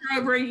for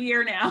over a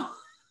year now.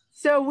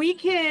 So we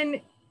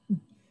can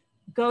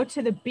go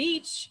to the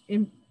beach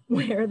and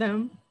wear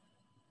them.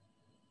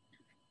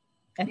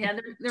 Yeah,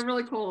 they're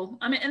really cool.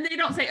 I mean, and they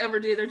don't say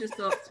overdue, they're just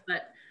books,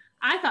 but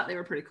I thought they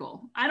were pretty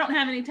cool. I don't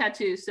have any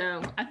tattoos,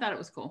 so I thought it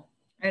was cool.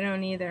 I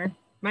don't either.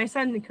 My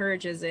son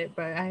encourages it,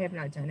 but I have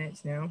not done it,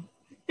 no.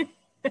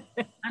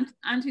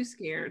 I'm too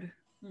scared.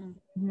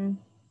 Mm-hmm.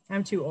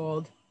 I'm too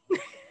old.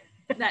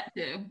 That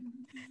too.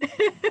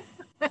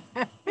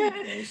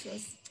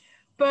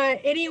 But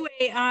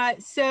anyway,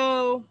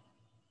 so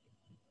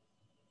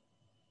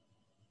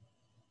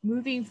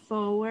moving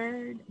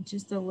forward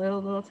just a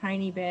little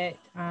tiny bit.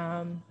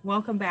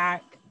 Welcome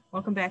back,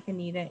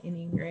 Anita and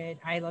Ingrid.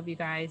 I love you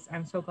guys.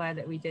 I'm so glad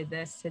that we did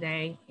this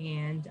today,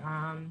 and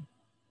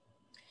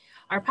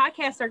our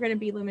podcasts are going to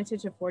be limited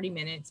to 40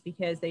 minutes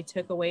because they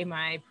took away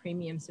my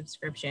premium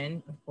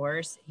subscription, of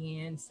course.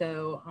 And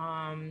so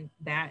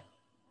that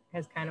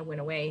has kind of went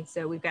away.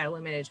 So we've got a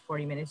limited to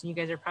 40 minutes. And you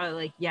guys are probably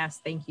like,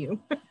 yes, thank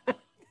you.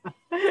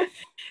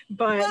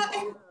 But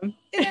well, and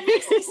it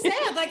makes me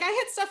sad. Like I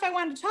had stuff I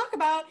wanted to talk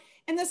about.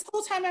 And this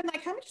whole time I'm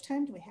like, how much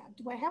time do we have?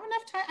 Do I have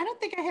enough time? I don't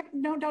think I have.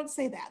 No, don't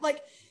say that.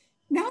 Like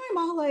now I'm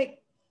all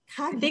like,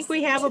 I think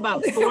we have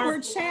about 4.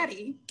 We're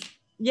chatty.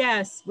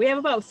 Yes, we have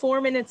about 4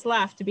 minutes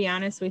left, to be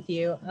honest with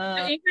you.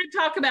 Ingrid,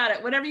 talk about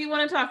it. Whatever you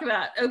want to talk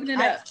about. Open it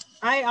up.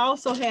 I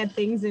also had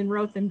things and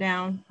wrote them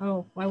down.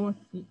 Oh, why won't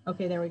you?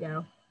 Okay, there we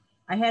go.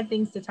 I had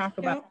things to talk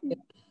about. Yep.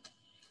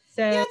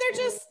 So yeah,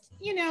 they're just,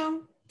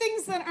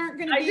 things that aren't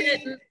going to be.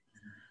 Didn't.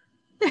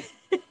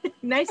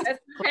 Nice. That's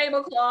the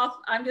tablecloth.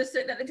 I'm just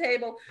sitting at the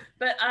table,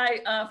 but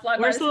I fly.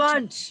 Where's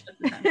lunch?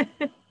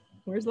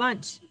 Where's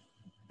lunch?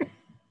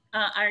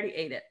 I already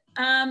ate it.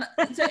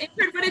 So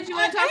Ingrid, what did you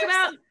want to talk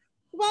about?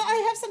 Well,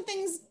 I have some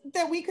things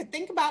that we could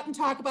think about and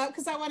talk about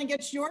because I want to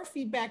get your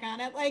feedback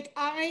on it. Like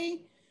I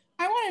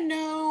want to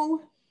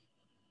know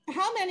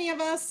how many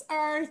of us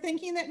are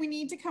thinking that we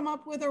need to come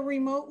up with a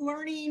remote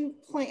learning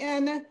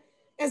plan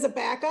as a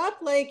backup,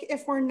 like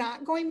if we're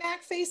not going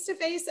back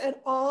face-to-face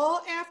at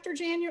all after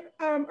January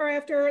or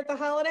after the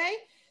holiday.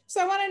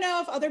 So I want to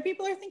know if other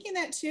people are thinking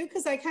that too,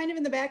 because I kind of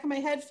in the back of my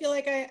head feel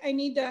like I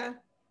need to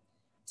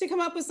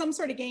come up with some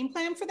sort of game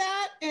plan for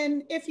that.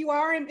 And if you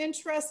are, I'm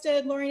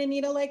interested, Lori and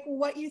Anita, like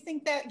what you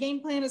think that game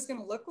plan is going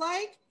to look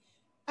like.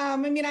 I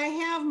mean, I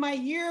have my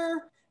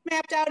year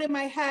mapped out in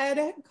my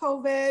head,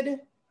 COVID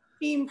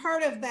being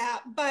part of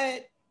that,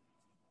 but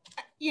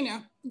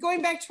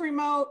going back to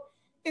remote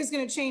is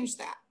going to change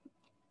that.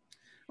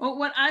 Well,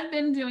 what I've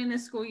been doing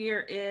this school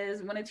year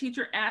is when a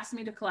teacher asks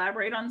me to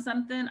collaborate on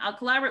something, I'll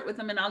collaborate with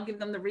them and I'll give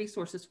them the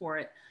resources for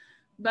it.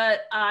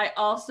 But I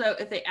also,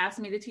 if they ask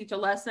me to teach a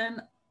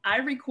lesson, I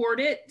record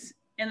it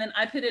and then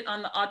I put it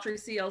on the Autry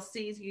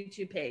CLC's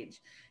YouTube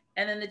page.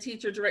 And then the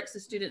teacher directs the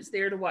students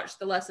there to watch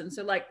the lesson.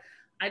 So like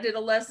I did a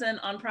lesson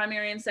on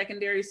primary and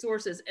secondary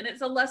sources, and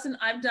it's a lesson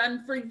I've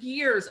done for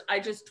years. I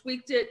just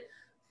tweaked it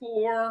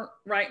for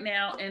right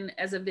now and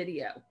as a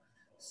video.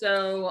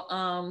 So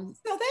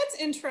that's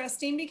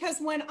interesting because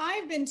when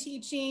I've been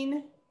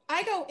teaching,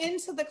 I go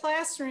into the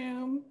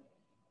classroom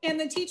and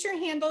the teacher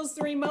handles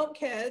the remote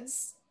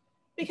kids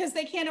because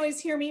they can't always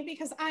hear me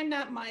because I'm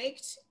not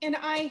mic'd, and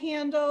I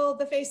handle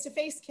the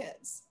face-to-face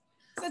kids.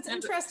 So it's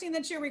interesting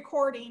that you're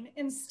recording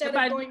instead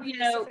of going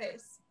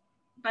face-to-face.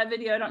 By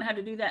video, I don't have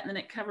to do that, and then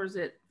it covers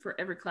it for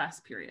every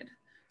class period.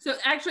 So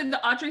actually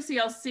the Autry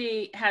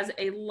CLC has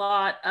a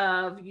lot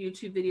of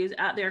YouTube videos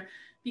out there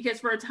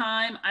because for a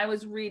time I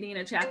was reading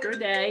a chapter a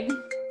day.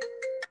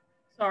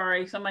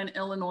 Sorry, somebody in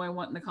Illinois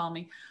wanting to call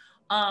me.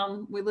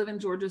 We live in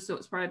Georgia, so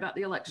it's probably about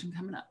the election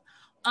coming up.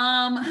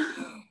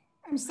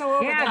 I'm so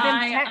over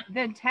that.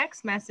 The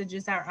text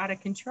messages are out of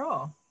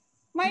control.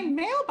 My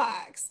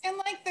mailbox, and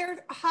like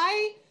they're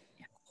high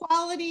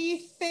quality,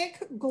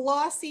 thick,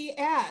 glossy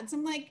ads.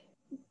 I'm like,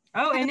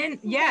 oh, and then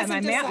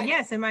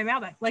my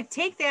mailbox. Like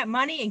take that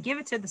money and give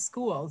it to the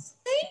schools.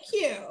 Thank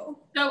you.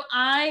 So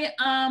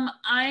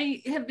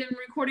I have been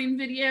recording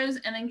videos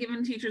and then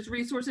giving teachers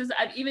resources.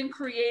 I've even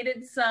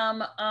created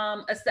some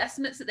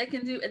assessments that they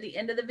can do at the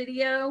end of the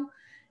video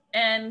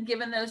and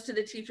given those to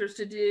the teachers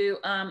to do.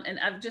 And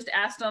I've just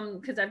asked them,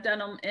 because I've done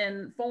them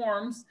in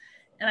forms,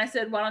 and I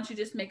said, why don't you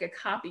just make a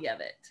copy of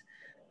it?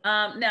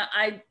 Now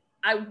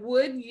I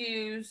would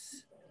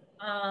use,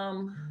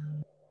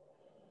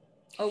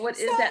 what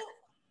is that?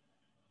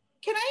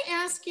 Can I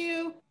ask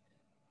you,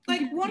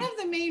 like one of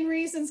the main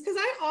reasons, because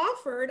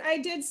I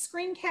did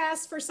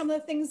screencasts for some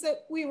of the things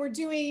that we were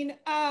doing.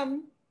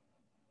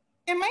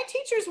 And my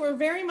teachers were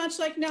very much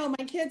like, no,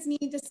 my kids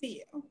need to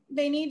see you.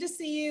 They need to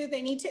see you.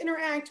 They need to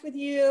interact with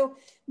you.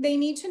 They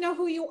need to know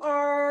who you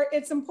are.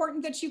 It's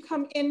important that you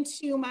come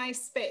into my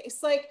space.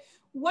 Like,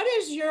 what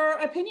is your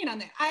opinion on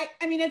that?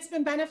 I mean, it's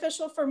been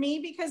beneficial for me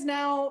because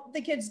now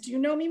the kids do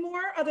know me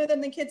more, other than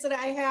the kids that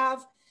I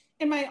have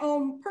in my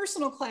own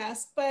personal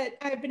class, but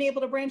I've been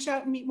able to branch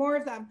out and meet more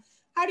of them.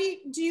 How do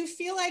you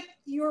feel like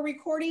your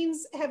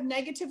recordings have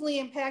negatively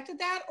impacted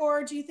that,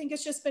 or do you think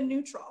it's just been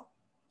neutral?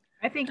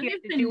 I think you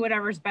have to do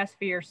whatever's best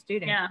for your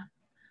student. Yeah,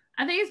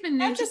 I think it's been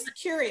neutral. I'm just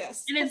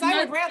curious, because I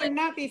would rather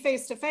not be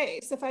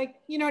face-to-face. If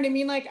you know what I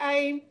mean? Like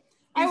I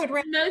would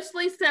rather.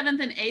 Mostly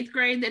 7th and 8th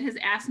grade that has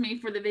asked me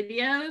for the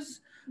videos.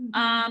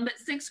 But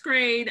 6th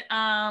grade,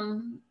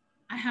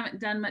 I haven't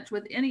done much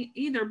with any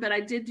either, but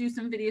I did do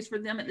some videos for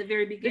them at the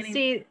very beginning.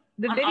 See,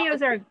 the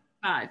videos are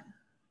 5.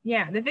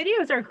 Yeah, the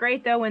videos are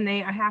great though when they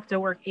have to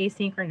work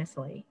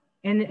asynchronously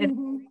and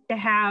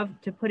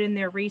to put in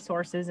their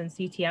resources in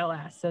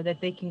CTLS so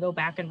that they can go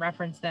back and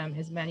reference them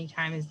as many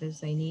times as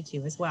they need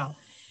to as well.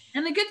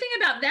 And the good thing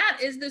about that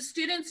is the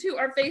students who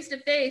are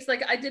face-to-face,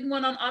 like I did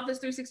one on Office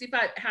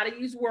 365, how to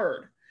use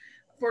Word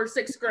for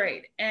 6th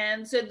grade.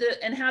 And so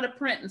and how to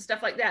print and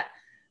stuff like that.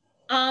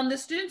 The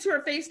students who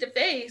are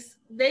face-to-face,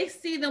 they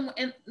see them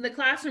in the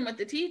classroom with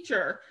the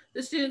teacher.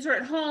 The students who are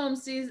at home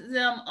sees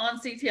them on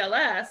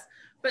CTLS.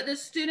 but the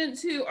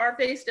students who are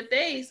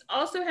face-to-face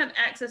also have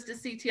access to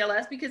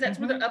CTLS because that's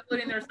where they're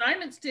uploading their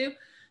assignments to.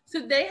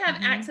 So they have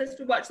access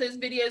to watch those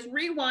videos,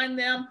 rewind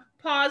them,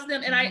 pause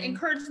them. And I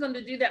encourage them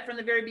to do that from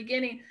the very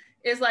beginning.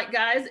 Is like,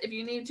 guys, if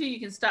you need to, you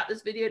can stop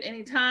this video at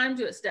any time,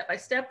 do it step by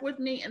step with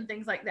me and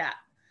things like that.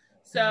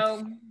 So,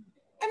 I mean,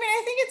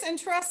 I think it's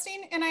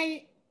interesting, and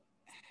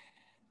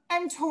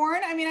I'm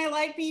torn. I mean, I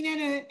like being in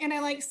it and I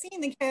like seeing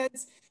the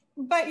kids,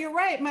 but you're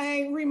right.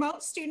 My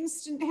remote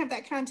students didn't have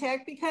that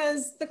contact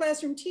because the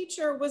classroom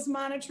teacher was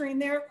monitoring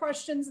their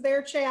questions,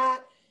 their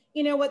chat,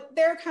 you know, what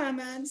their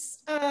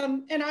comments,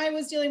 and I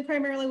was dealing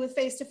primarily with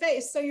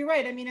face-to-face. So you're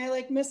right. I mean, I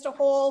like missed a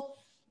whole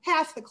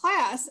half the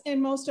class,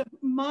 and most of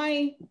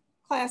my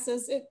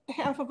classes,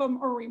 half of them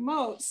are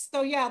remote.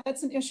 So yeah,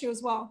 that's an issue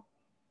as well.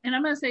 And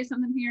I'm going to say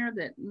something here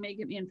that may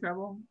get me in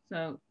trouble.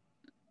 So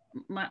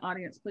my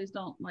audience, please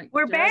don't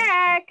We're judge.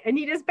 Back.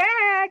 Anita's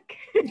back.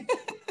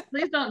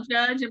 Please don't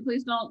judge, and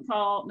please don't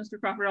call Mr.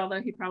 Crawford,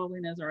 although he probably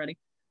knows already.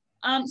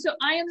 So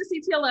I am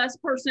the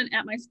CTLS person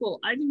at my school.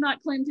 I do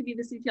not claim to be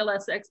the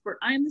CTLS expert.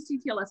 I am the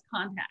CTLS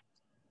contact.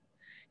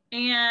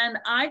 And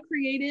I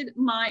created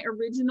my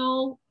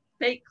original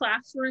fake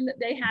classroom that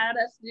they had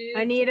us do.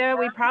 Anita,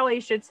 we probably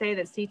should say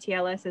that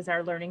CTLS is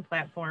our learning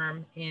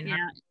platform in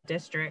our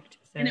district.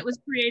 So. And it was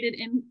created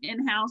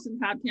in-house in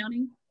Cobb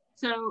County.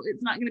 So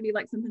it's not going to be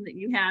like something that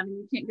you have and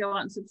you can't go out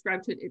and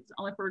subscribe to it. It's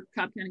only for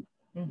Cobb County.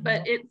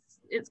 But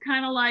it's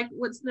kind of like,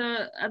 what's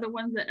the other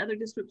ones that other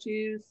districts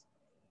use?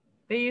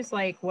 They use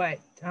like what?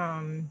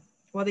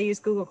 Well, they use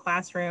Google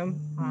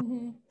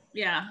Classroom.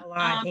 Yeah. A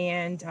lot.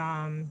 And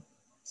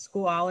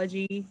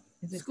Schoology.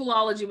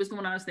 Schoology was the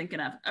one I was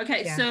thinking of.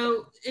 Okay, yeah.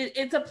 So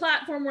it's a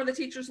platform where the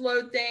teachers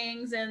load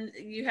things and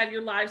you have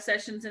your live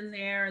sessions in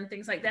there and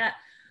things like that.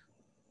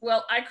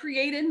 Well, I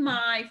created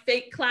my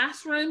fake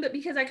classroom, but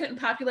because I couldn't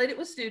populate it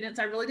with students,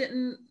 I really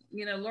didn't,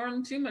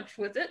 learn too much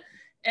with it.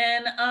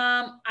 And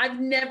I've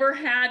never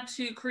had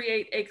to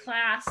create a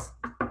class.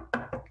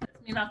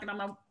 That's me knocking on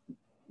my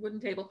wooden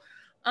table.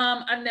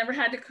 I've never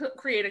had to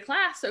create a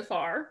class so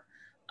far.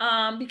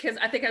 Because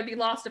I think I'd be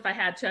lost if I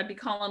had to. I'd be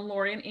calling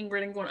Lori and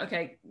Ingrid and going,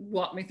 okay,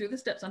 walk me through the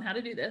steps on how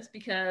to do this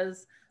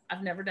because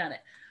I've never done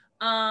it.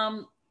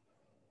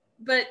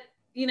 But,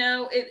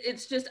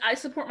 it's just, I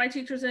support my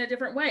teachers in a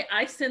different way.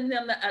 I send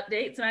them the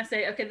updates and I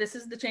say, okay, this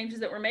is the changes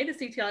that were made to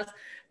CTLS.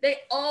 They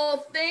all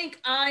think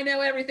I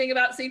know everything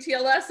about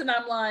CTLS. And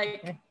I'm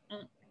like,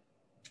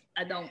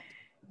 I don't.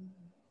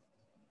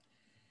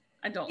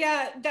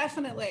 Yeah,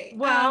 definitely.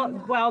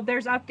 Well,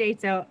 there's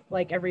updates out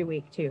like every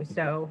week too.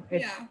 So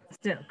it's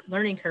a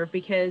learning curve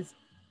because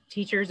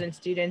teachers and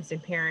students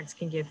and parents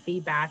can give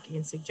feedback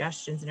and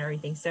suggestions and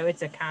everything. So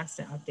it's a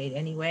constant update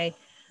anyway.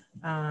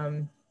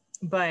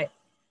 But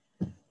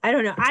I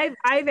don't know.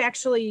 I've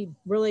actually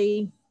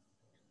really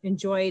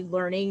enjoyed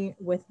learning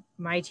with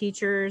my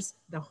teachers,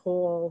 the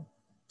whole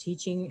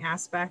teaching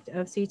aspect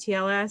of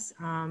CTLS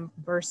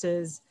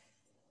versus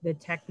the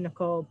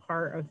technical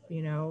part of,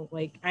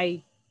 like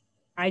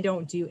I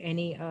don't do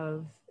any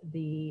of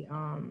the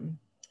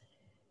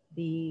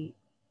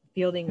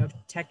fielding of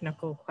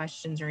technical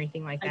questions or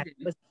anything like that.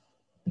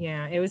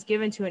 It was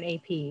given to an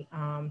AP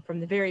from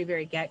the very,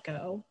 very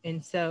get-go.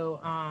 And so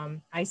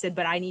I said,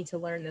 but I need to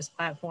learn this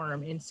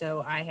platform. And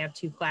so I have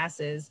 2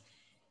 classes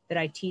that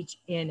I teach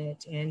in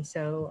it. And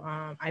so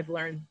I've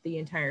learned the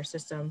entire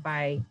system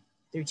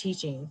through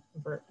teaching,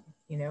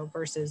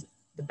 versus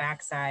the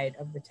backside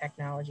of the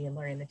technology and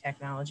learning the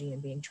technology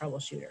and being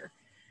troubleshooter.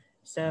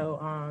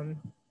 So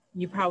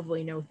you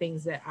probably know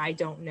things that I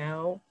don't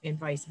know and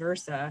vice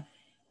versa.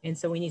 And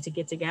so we need to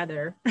get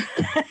together.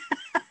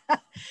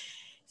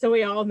 So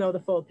we all know the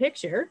full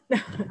picture.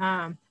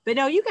 But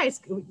no, you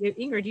guys,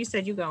 Ingrid, you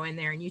said you go in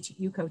there and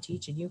you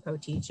co-teach and you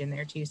co-teach in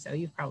there too. So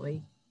you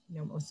probably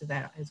know most of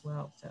that as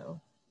well. So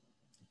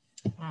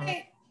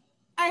I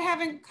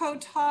haven't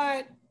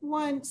co-taught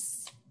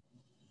once.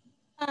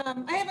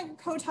 I haven't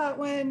co-taught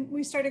when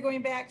we started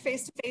going back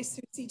face-to-face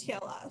through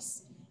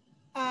CTLS.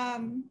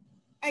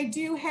 I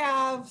do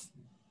have,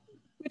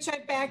 which I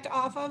backed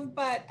off of,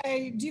 but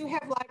I do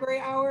have library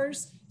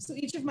hours. So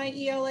each of my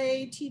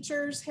ELA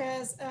teachers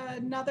has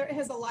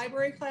a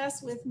library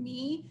class with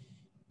me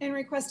and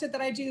requested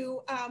that I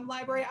do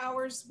library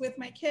hours with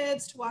my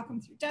kids to walk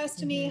them through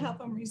Destiny, help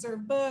them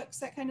reserve books,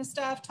 that kind of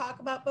stuff, talk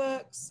about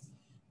books.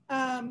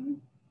 And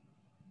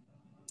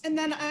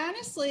then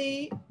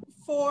honestly,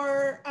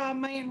 for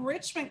my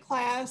enrichment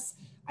class,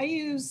 I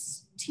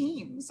use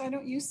Teams. I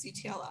don't use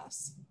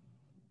CTLS.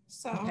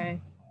 So. Okay.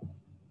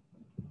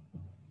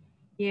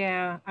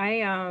 Yeah,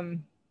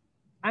 I'm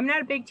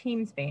not a big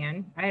Teams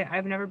fan.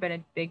 I've never been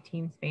a big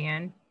Teams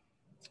fan.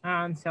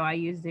 So I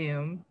use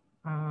Zoom.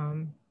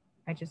 I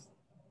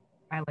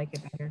like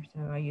it better,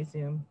 so I use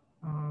Zoom.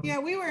 Yeah,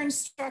 we were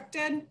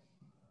instructed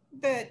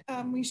that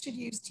we should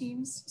use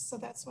Teams, so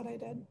that's what I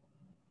did.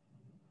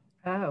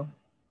 Oh,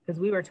 because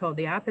we were told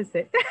the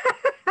opposite.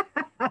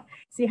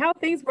 See how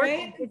things work?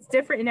 Right? It's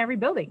different in every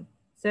building.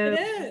 So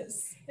it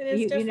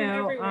is different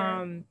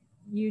everywhere.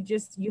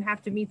 you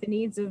have to meet the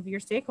needs of your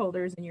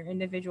stakeholders in your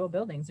individual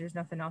buildings. There's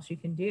nothing else you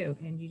can do,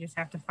 and you just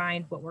have to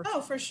find what works.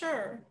 Oh, for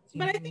sure. You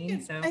know But what I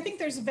mean? So I think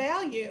there's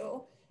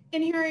value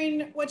in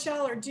hearing what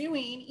y'all are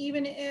doing,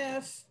 even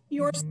if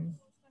you're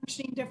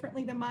functioning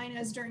differently than mine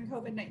is during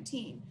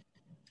COVID-19.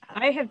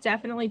 I have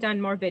definitely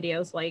done more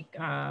videos like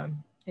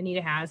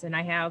Anita has, and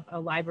I have a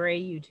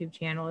library YouTube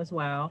channel as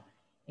well.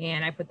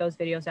 And I put those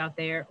videos out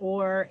there.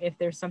 Or if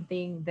there's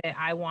something that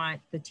I want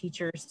the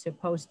teachers to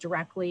post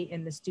directly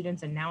in the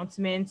students'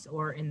 announcements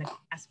or in the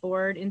class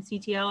board in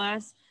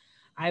CTLS,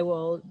 I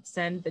will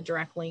send the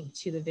direct link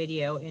to the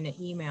video in an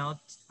email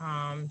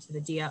to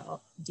the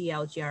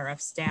DLGRF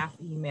staff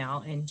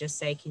email and just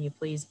say, can you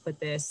please put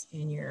this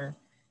in your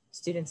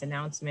students'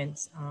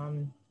 announcements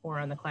or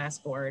on the class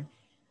board.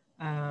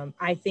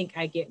 I think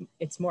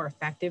it's more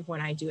effective when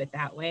I do it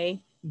that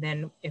way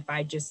than if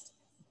I just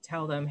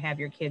tell them, have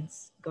your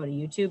kids go to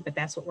YouTube, but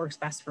that's what works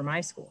best for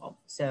my school.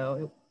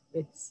 So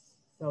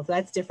so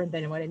that's different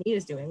than what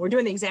Anita's doing. We're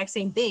doing the exact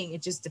same thing.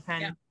 It just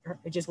depends. Yeah.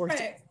 It just works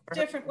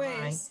different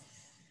ways.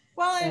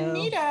 Well, so,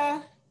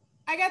 Anita,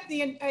 I got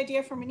the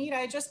idea from Anita.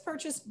 I just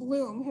purchased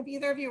Bloom. Have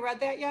either of you read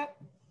that yet?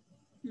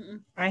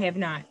 I have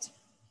not.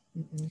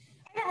 I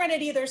haven't read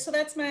it either. So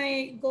that's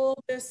my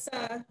goal this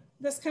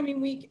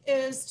coming week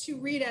is to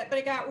read it, but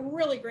it got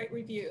really great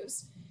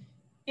reviews.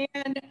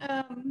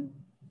 And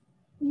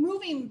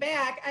moving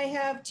back, I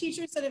have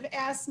teachers that have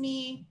asked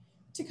me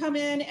to come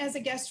in as a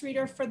guest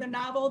reader for the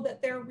novel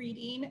that they're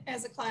reading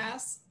as a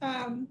class.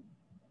 So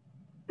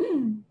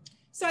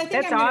I think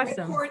that's I'm going to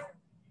awesome. record.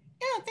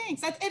 Yeah,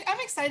 thanks. I'm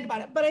excited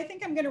about it, but I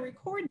think I'm going to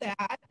record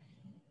that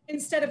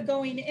instead of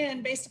going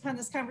in based upon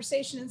this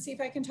conversation and see if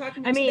I can talk.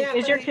 I mean,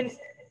 is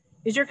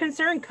your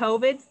concern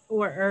COVID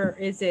or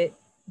is it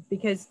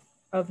because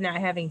of not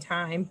having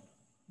time?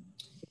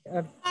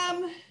 Of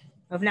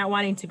not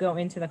wanting to go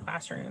into the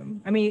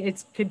classroom. I mean,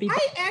 it could be.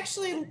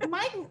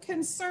 My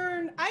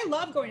concern, I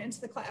love going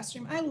into the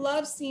classroom. I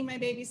love seeing my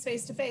babies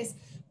face to face.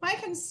 My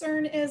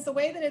concern is the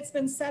way that it's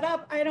been set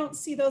up, I don't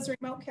see those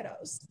remote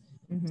kiddos.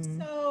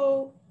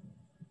 So,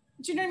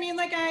 do you know what I mean?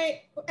 Like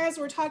as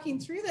we're talking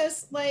through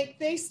this, like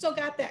they still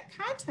got that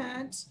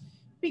content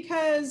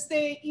because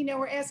they,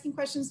 were asking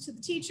questions to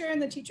the teacher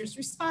and the teacher's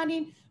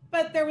responding,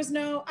 but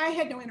I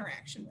had no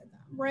interaction with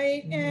them,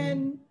 right?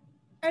 And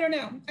I don't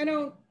know.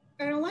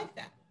 I don't like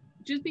that.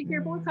 Just be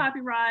careful with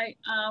copyright.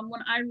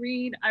 When I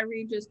read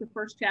just the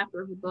first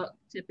chapter of a book,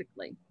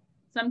 typically.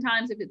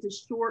 Sometimes if it's a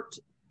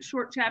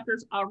short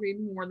chapters, I'll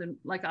read more than,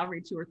 I'll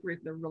read 2 or 3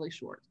 if they're really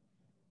short.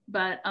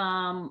 But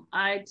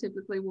I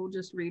typically will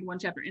just read one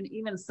chapter. And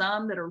even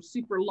some that are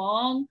super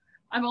long,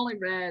 I've only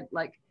read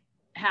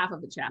half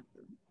of a chapter.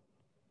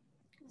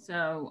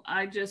 So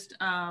I just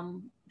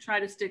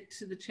try to stick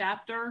to the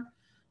chapter.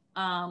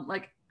 I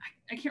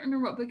can't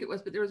remember what book it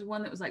was, but there was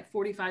one that was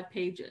 45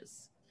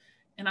 pages.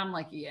 And I'm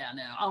yeah,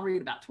 no, I'll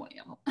read about 20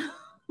 of them.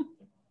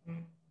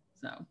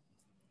 So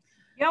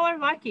y'all are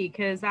lucky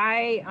because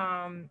I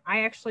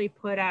actually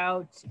put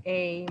out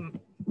a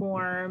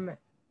form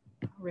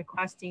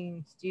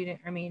requesting teachers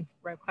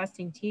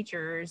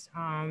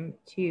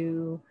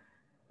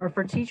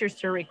for teachers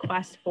to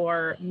request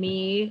for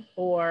me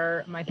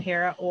or my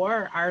para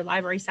or our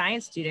library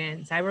science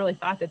students. I really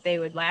thought that they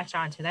would latch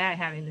on to that,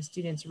 having the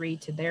students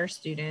read to their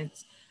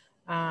students.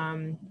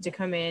 To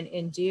come in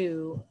and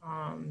do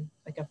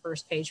a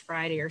first page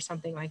Friday or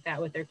something like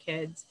that with their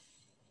kids.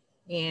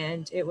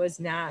 And it was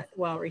not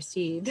well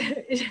received.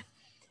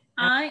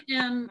 My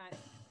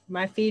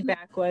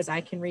feedback was,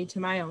 I can read to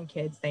my own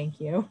kids,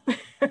 thank you.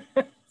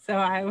 So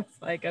I was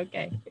like,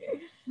 okay.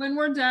 When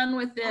we're done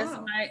with this,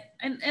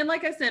 and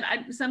like I said,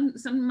 some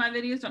of my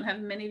videos don't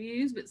have many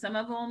views, but some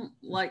of them,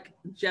 like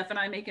Jeff and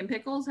I making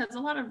pickles, has a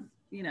lot of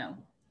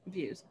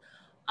views.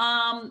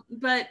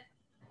 But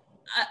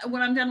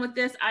when I'm done with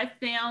this, I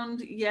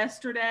found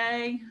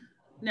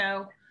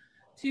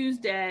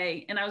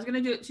Tuesday, and I was going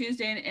to do it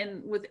Tuesday,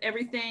 and with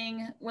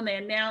everything, when they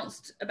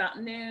announced about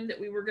noon that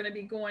we were going to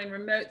be going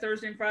remote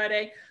Thursday and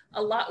Friday,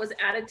 a lot was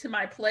added to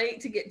my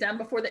plate to get done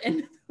before the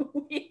end of the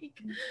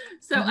week.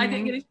 So I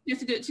didn't get a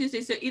chance to do it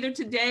Tuesday. So either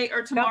today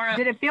or tomorrow.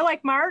 Did it feel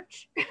like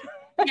March?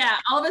 Yeah,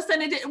 all of a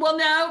sudden it did. Well,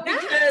 no,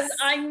 because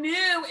I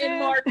knew in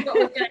March what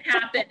was going to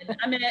happen.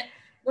 I mean,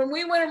 when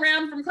we went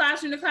around from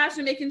classroom to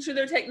classroom, making sure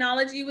their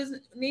technology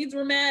needs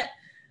were met,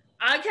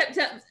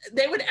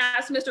 they would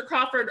ask Mr.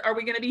 Crawford, are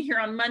we going to be here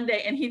on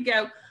Monday? And he'd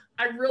go,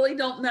 I really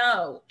don't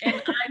know.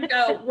 And I'd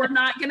go, we're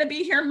not going to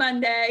be here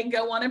Monday.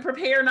 Go on and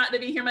prepare not to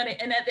be here Monday.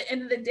 And at the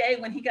end of the day,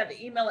 when he got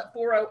the email at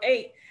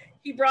 4:08,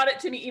 he brought it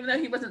to me, even though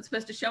he wasn't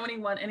supposed to show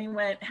anyone. And he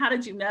went, how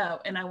did you know?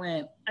 And I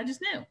went, I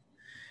just knew.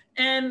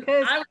 And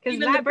because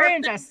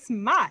librarians are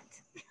smart.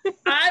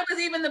 I was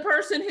even the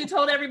person who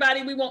told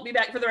everybody we won't be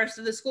back for the rest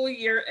of the school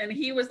year. And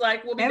he was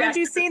like, we'll be back. Haven't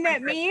you seen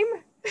that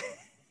meme?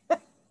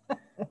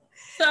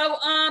 So,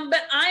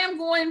 but I am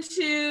going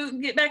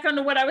to get back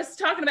onto what I was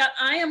talking about.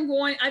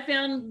 I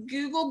found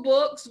Google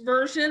Books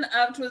version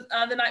of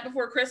The Night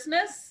Before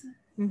Christmas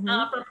from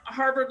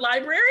Harvard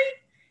Library.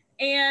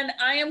 And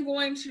I am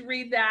going to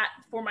read that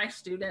for my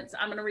students.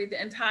 I'm going to read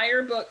the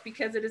entire book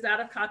because it is out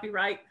of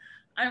copyright.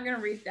 I'm going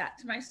to read that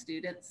to my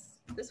students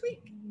this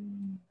week.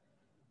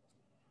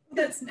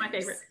 That's my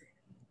favorite.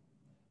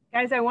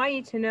 Guys, I want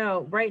you to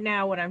know right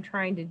now what I'm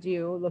trying to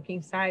do,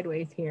 looking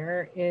sideways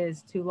here,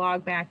 is to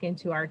log back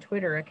into our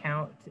Twitter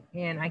account,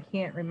 and I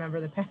can't remember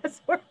the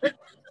password.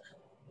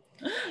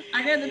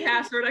 I know the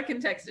password. I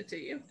can text it to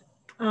you.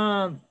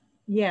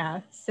 Yeah,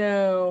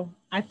 so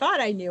I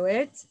thought I knew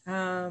it,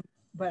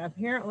 but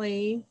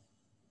apparently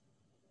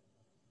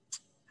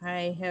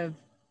I have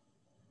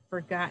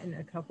forgotten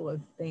a couple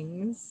of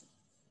things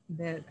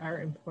that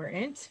are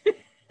important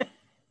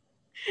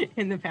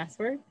in the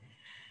password.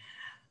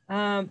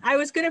 I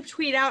was going to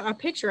tweet out a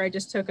picture I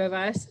just took of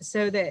us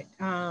so that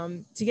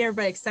to get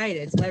everybody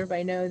excited, so let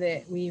everybody know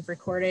that we've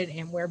recorded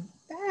and we're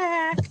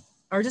back.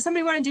 Or does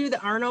somebody want to do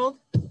the Arnold?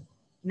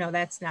 No,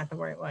 that's not the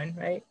right one,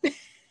 right?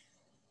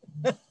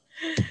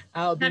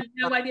 I have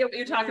no idea what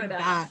you're talking about.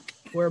 Back.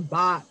 We're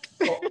back.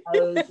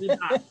 You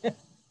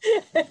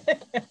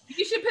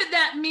should put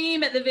that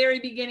meme at the very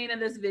beginning of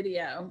this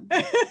video.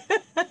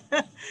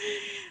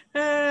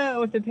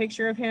 With the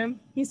picture of him.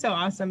 He's so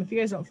awesome. If you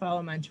guys don't follow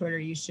him on Twitter,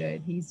 you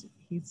should. He's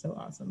so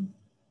awesome.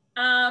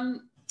 I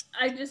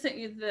just sent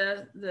you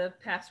the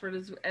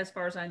password as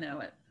far as I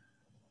know it.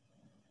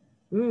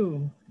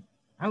 Ooh,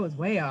 I was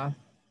way off.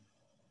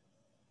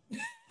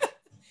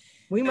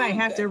 We might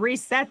have to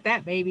reset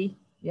that, baby.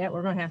 Yeah,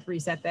 we're gonna have to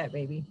reset that,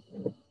 baby.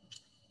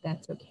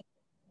 That's okay.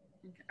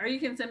 Or you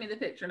can send me the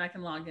picture and I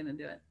can log in and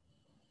do it.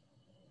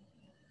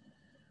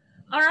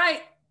 All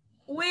right.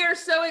 We are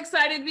so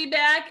excited to be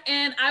back,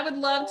 and I would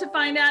love to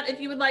find out if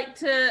you would like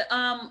to,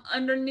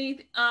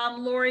 underneath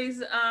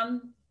Lori's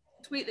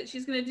tweet that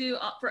she's going to do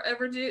for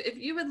Overdue, if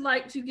you would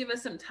like to give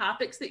us some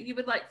topics that you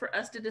would like for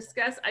us to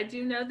discuss. I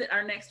do know that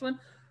our next one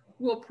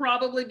will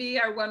probably be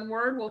our one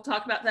word. We'll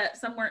talk about that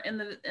somewhere in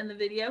the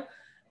video.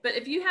 But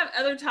if you have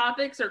other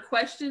topics or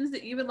questions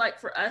that you would like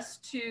for us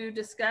to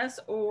discuss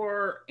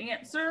or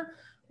answer,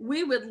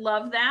 we would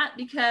love that,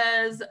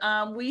 because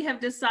we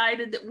have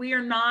decided that we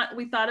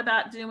thought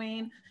about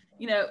doing,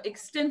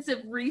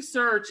 extensive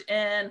research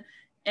and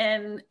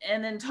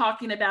then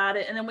talking about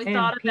it. And then we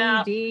thought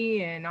about PD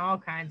and all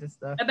kinds of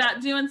stuff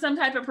about doing some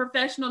type of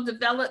professional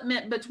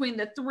development between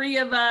the three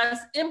of us,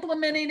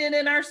 implementing it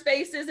in our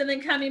spaces, and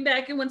then coming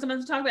back and when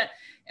someone's talking about it.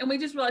 And we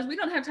just realized we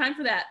don't have time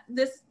for that.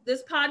 This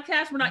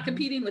podcast, we're not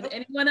competing with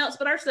anyone else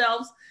but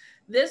ourselves.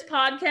 This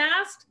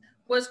podcast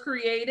was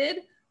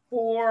created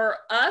for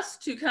us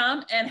to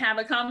come and have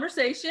a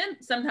conversation.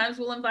 Sometimes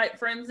we'll invite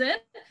friends in,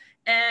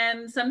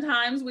 and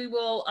sometimes we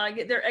will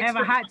get their expert. Have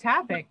a hot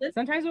topic.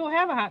 Sometimes we'll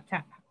have a hot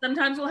topic.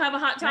 Sometimes we'll have a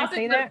hot topic.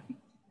 Can I say that?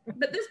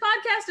 But this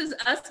podcast is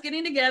us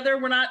getting together.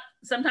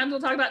 Sometimes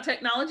we'll talk about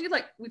technology,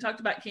 like we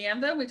talked about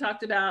Canva, we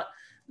talked about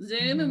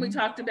Zoom, and we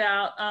talked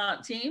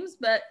about Teams.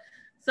 But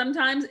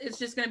sometimes it's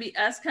just going to be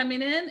us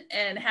coming in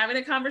and having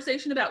a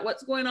conversation about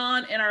what's going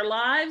on in our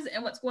lives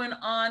and what's going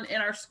on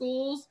in our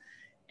schools.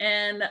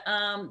 And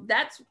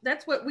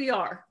that's what we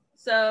are.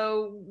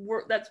 So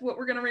that's what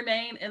we're going to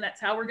remain, and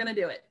that's how we're going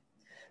to do it.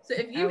 So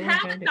if you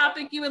have a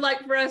topic you would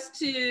like for us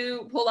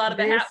to pull out of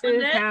a hat one day,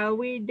 this is how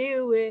we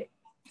do it.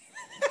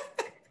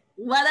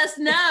 Let us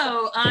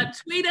know.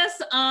 Tweet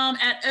us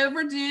at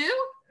Overdue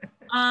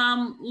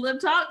Lib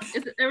Talk.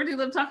 Is it Overdue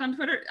Lib Talk on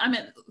Twitter? I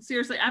mean,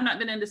 seriously, I've not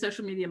been into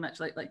social media much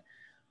lately.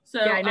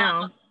 So yeah, I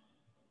know.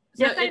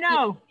 Yes, I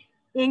know.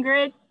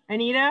 Ingrid,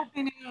 Anita.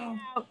 I know.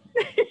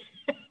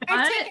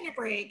 I'm taking a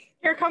break.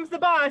 Here comes the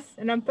boss,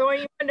 and I'm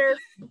throwing you under.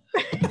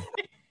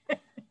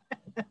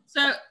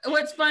 So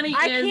what's funny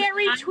I is can't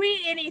retweet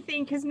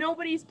anything because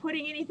nobody's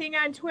putting anything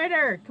on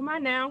Twitter. Come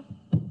on now.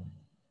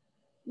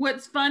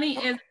 What's funny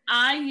is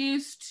I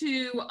used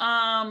to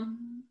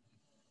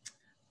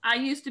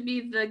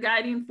be the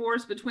guiding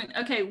force between,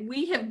 okay,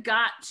 we have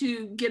got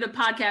to get a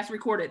podcast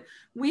recorded.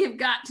 We have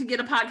got to get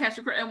a podcast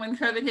recorded. And when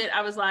COVID hit,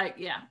 I was like,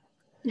 yeah,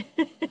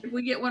 if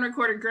we get one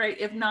recorded, great.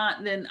 If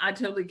not, then I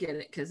totally get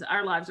it, because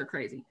our lives are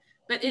crazy.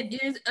 But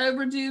it is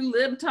Overdue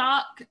Lib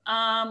Talk.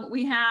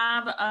 We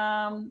have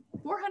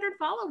 400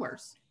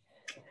 followers.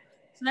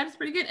 So that's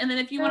pretty good. And then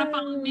if you want to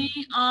follow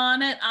me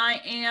on it,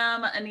 I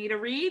am Anita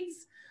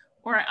Reeds,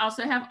 or I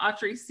also have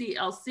Autry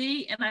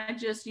CLC, and I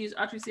just use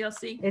Autry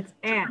CLC. It's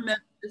to promote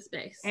the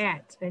space.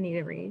 At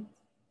Anita Reeds.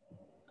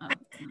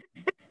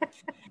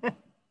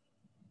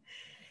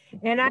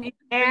 And I'm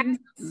at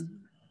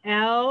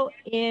L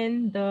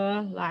in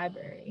the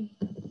library.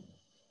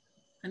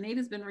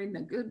 Anita's been reading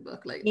a good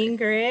book lately.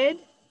 Ingrid.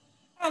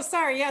 Oh,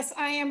 sorry. Yes,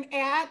 I am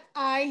at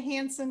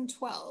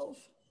iHanson12.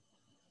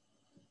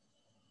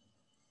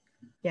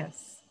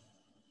 Yes.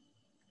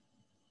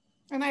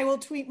 And I will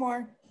tweet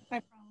more,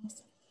 I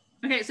promise.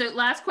 Okay, so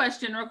last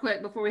question real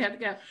quick before we have to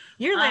go.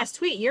 Your last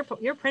tweet, your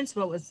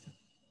principal was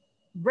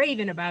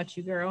raving about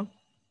you, girl.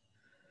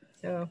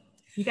 So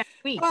you got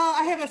to tweet. Well,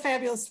 I have a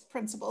fabulous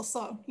principal,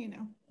 so,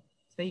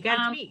 So you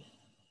got to tweet.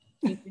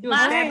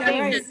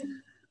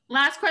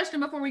 Last question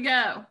before we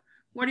go.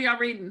 What are y'all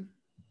reading?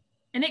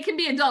 And it can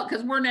be adult,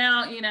 because we're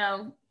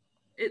now,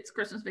 It's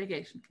Christmas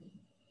Vacation.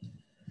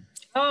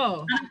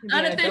 Oh,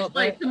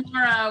 Unofficially,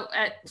 tomorrow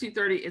at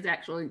 2:30 is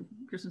actually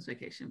Christmas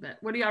Vacation. But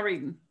what are y'all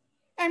reading?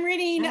 I'm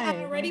reading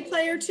Ready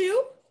Player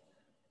 2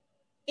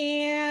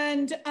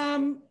 and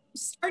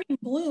starting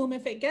Bloom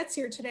if it gets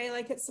here today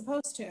like it's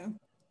supposed to.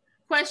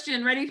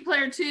 Question, Ready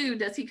Player 2,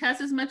 does he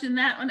cuss as much in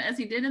that one as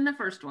he did in the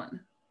first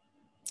one?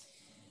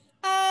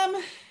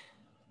 I'm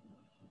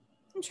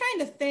trying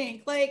to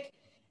think. Like,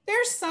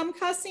 there's some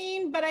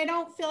cussing, but I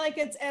don't feel like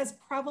it's as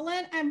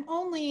prevalent. I'm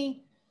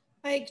only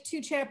like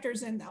 2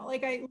 chapters in though.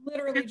 Like, I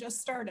literally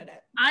just started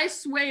it. I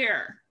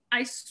swear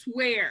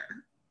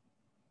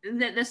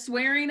that the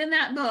swearing in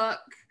that book,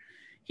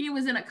 he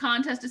was in a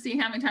contest to see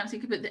how many times he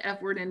could put the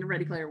F word into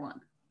Ready Player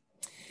 1.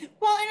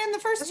 Well, and in the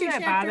first Doesn't 2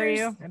 that chapters, bother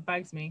you? It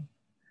bugs me.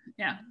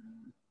 Yeah.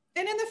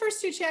 And in the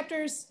first 2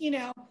 chapters, you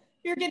know,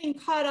 you're getting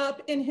caught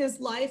up in his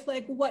life,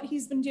 like what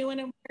he's been doing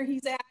and where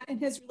he's at in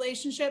his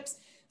relationships.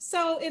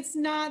 So it's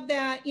not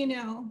that, you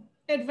know,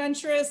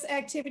 adventurous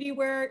activity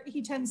where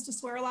he tends to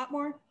swear a lot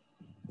more.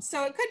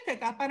 So it could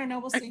pick up. I don't know.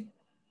 We'll see.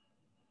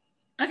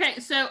 Okay,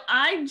 so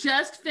I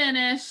just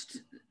finished,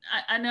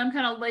 I know I'm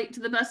kind of late to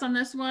the bus on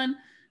this one,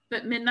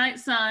 but Midnight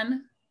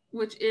Sun,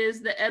 which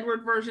is the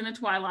Edward version of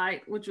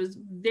Twilight, which was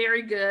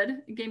very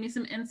good. It gave me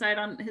some insight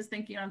on his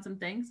thinking on some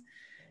things.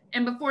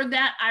 And before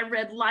that, I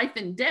read Life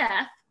and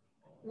Death,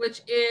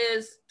 which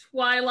is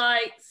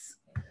Twilight's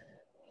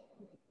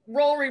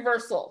role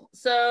reversal.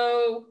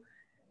 So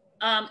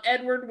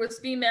Edward was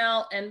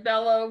female and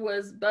Bella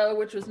was Beau,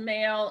 which was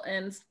male,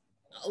 and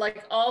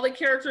like all the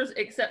characters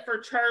except for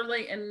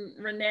Charlie and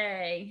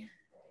Renee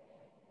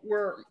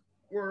were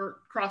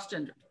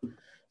cross-gendered.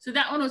 So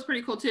that one was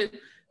pretty cool too.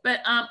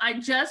 But I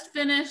just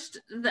finished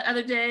the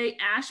other day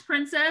Ash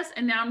Princess,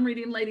 and now I'm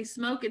reading Lady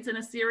Smoke. It's in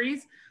a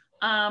series.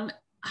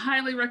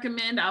 Highly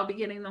recommend. I'll be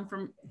getting them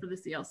for the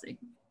CLC.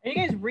 Are you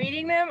guys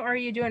reading them or are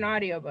you doing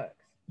audiobooks?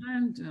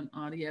 I'm doing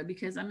audio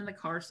because I'm in the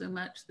car so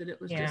much that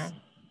it was just.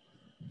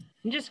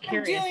 I'm just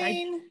curious.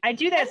 I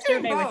do that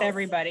survey with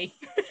everybody.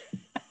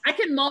 I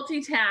can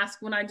multitask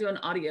when I do an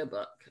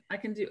audiobook. I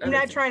can do. I'm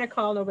not trying to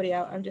call nobody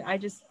out. I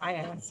ask.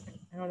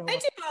 I don't know. I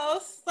do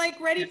both. Like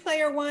Ready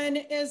Player 1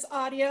 is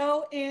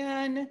audio,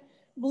 and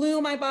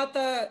Bloom, I bought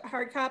the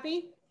hard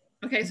copy.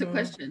 Okay, so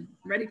question: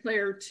 Ready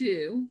Player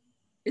 2,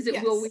 is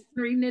it Will Wheaton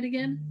reading it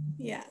again?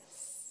 Yes.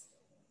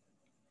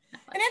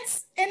 And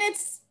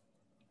it's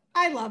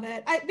I love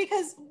it.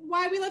 Because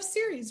why we love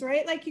series,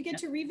 right? Like you get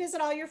to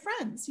revisit all your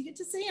friends. You get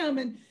to see them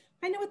and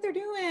find out what they're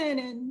doing,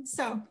 and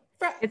so.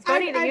 It's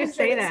funny that you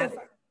say that.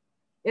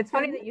 It's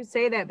funny that you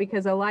say that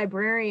because a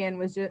librarian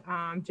was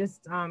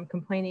just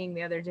complaining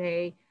the other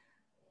day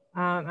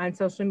on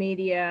social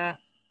media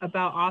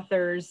about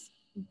authors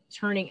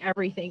turning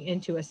everything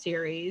into a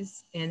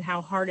series and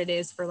how hard it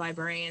is for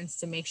librarians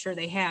to make sure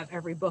they have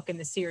every book in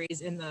the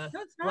series in the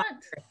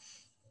library.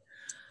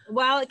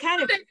 Well, it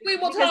kind of. We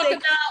will talk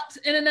about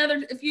in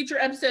another future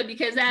episode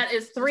because that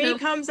is 3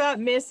 comes up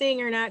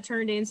missing or not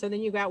turned in. So then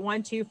you got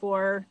 1, 2,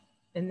 4.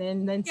 And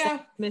then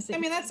missing. I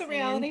mean, that's a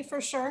reality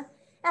for sure.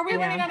 Are we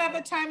running out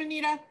of time,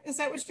 Anita? Is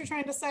that what you're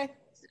trying to say?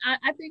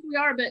 I think we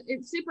are, but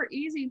it's super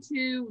easy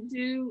to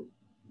do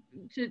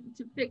to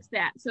fix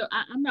that. So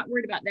I'm not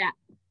worried about that.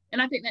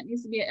 And I think that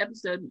needs to be an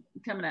episode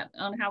coming up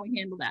on how we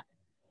handle that.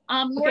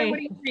 Laura, what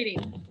are you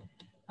reading?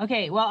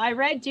 Okay, well, I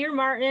read Dear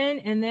Martin,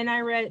 and then I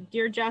read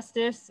Dear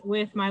Justice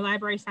with my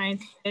library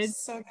science kids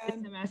so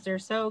good. This semester.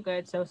 So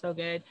good, so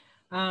good.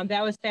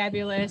 That was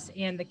fabulous,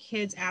 and the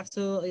kids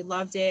absolutely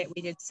loved it.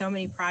 We did so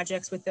many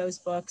projects with those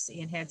books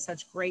and had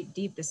such great,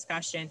 deep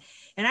discussion.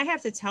 And I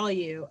have to tell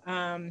you,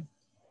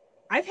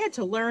 I've had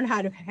to learn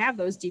how to have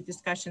those deep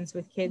discussions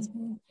with kids.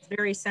 It's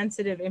very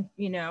sensitive, and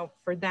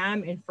for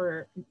them and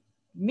for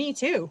me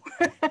too.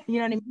 You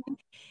know what I mean?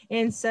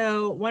 And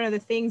so one of the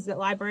things that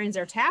librarians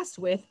are tasked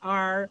with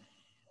are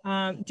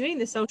doing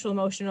the social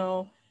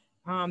emotional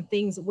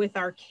things with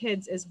our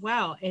kids as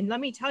well. And let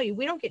me tell you,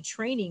 we don't get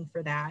training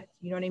for that.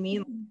 You know what I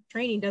mean?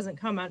 Training doesn't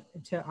come up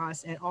to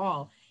us at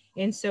all.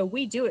 And so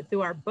we do it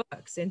through our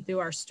books and through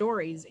our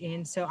stories.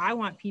 And so I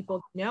want people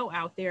to know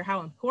out there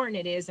how important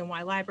it is, and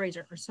why libraries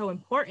are so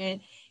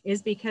important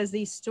is because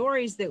these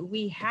stories that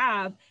we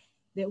have,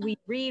 that we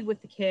read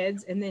with the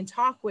kids and then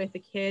talk with the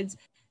kids,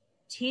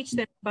 teach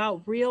them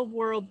about real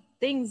world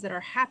things that are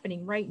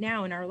happening right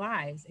now in our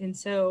lives. And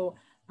so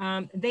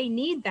they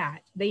need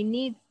that. They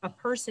need a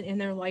person in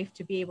their life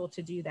to be able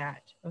to do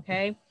that.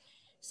 Okay.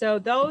 So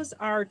those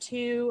are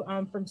 2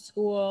 from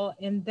school.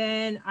 And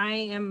then I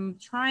am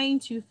trying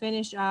to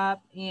finish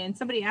up, and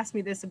somebody asked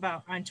me this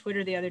on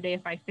Twitter the other day,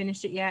 if I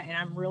finished it yet. And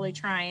I'm really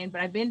trying,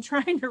 but I've been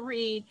trying to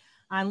read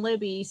on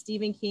Libby,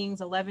 Stephen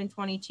King's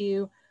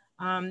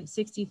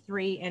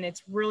 11/22/63, and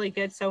it's really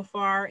good so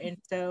far. And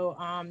so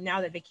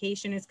now that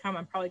vacation has come,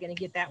 I'm probably going to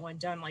get that one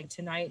done like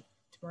tonight,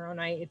 tomorrow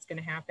night, it's going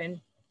to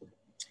happen.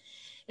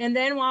 And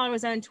then while I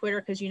was on Twitter,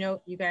 because you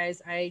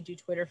guys, I do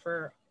Twitter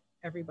for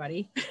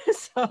everybody.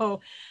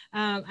 So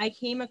I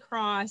came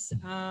across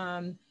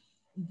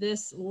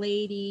this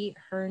lady.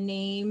 Her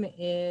name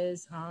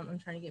is, I'm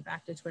trying to get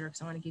back to Twitter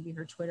because I want to give you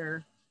her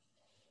Twitter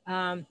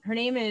Her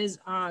name is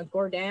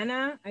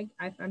Gordana.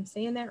 I'm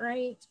saying that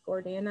right.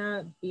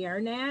 Gordana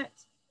Biarnat.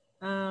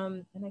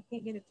 And I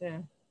can't get it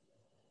to,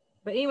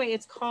 but anyway,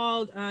 it's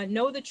called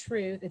Know the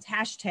Truth. It's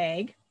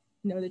hashtag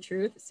Know the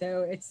Truth.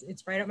 So it's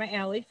right up my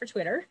alley for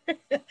Twitter.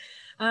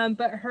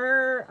 But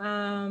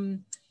her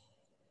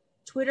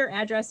Twitter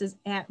address is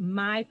at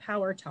My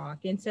Power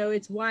Talk. And so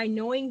it's why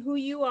knowing who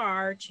you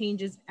are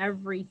changes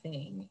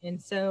everything.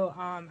 And so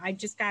I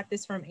just got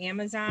this from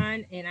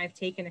Amazon, and I've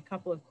taken a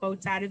couple of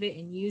quotes out of it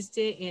and used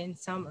it in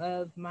some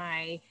of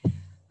my,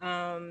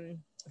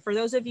 for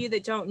those of you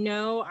that don't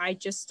know, I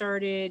just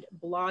started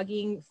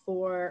blogging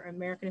for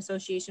American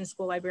Association of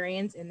School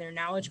Librarians in their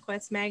Knowledge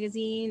Quest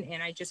magazine.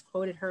 And I just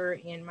quoted her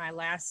in my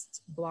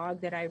last blog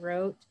that I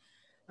wrote.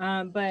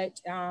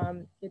 But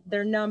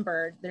they're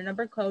numbered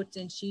quotes,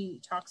 and she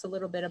talks a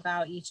little bit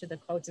about each of the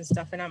quotes and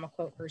stuff. And I'm a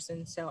quote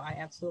person, so I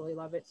absolutely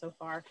love it so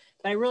far.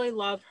 But I really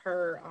love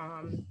her.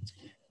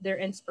 They're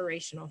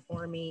inspirational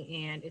for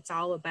me, and it's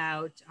all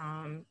about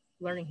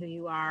learning who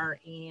you are.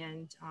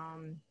 And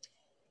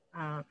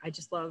I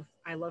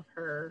love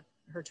her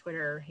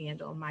Twitter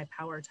handle, My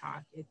Power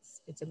Talk.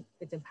 It's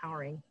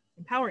empowering.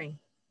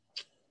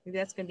 Maybe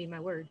that's gonna be my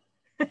word.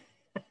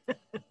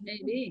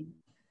 Maybe.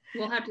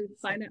 We'll have to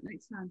find out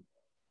next time.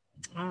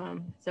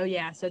 So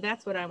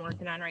that's what I'm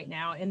working on right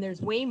now. And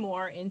there's way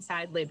more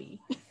inside Libby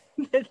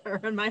that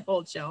are on my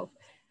hold shelf.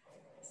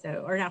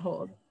 So, or not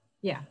hold.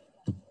 Yeah,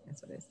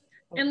 that's what it is.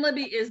 And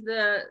Libby is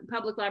the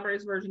public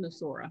library's version of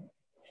Sora.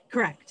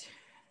 Correct.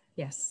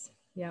 Yes.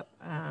 Yep.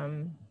 I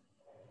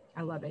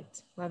love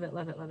it. Love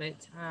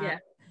it. Yeah.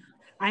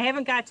 I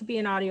haven't got to be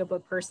an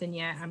audiobook person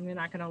yet. I'm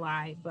not going to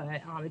lie, but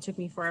it took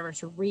me forever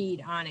to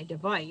read on a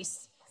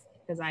device,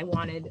 because I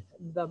wanted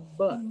the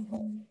book.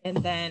 And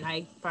then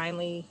I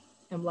finally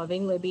am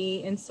loving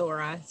Libby and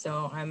Sora.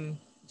 So I'm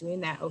doing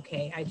that.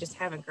 Okay. I just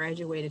haven't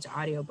graduated to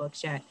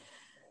audiobooks yet.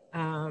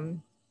 I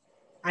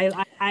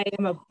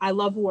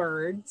love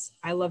words.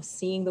 I love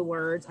seeing the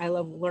words. I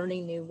love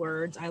learning new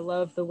words. I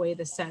love the way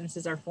the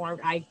sentences are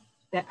formed. I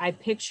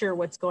picture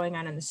what's going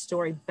on in the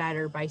story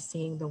better by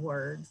seeing the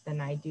words than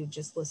I do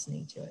just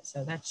listening to it.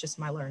 So that's just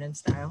my learning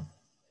style.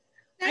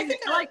 I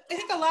think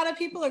a lot of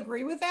people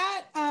agree with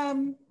that.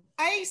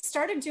 I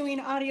started doing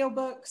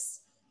audiobooks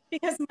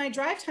because my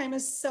drive time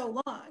is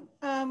so long.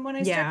 When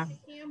I started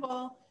at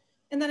Campbell,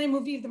 and then I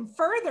moved even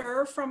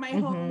further from my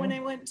home when I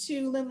went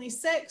to Lindley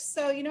 6.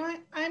 So, you know,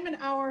 I'm an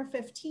hour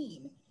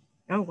 15.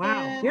 Oh,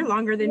 wow. And you're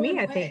longer than me,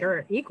 I think,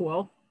 or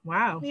equal.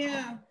 Wow.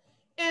 Yeah.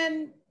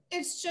 And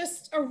it's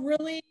just a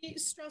really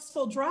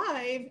stressful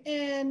drive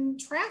in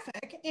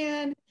traffic.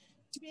 And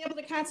to be able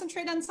to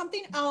concentrate on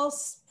something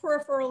else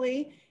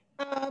peripherally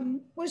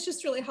was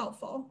just really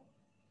helpful.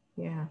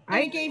 Yeah,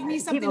 it gave me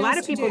something. A lot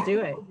of people do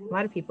it. A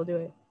lot of people do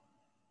it.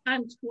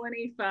 I'm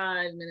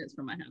 25 minutes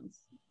from my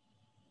house.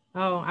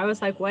 Oh, I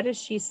was like, what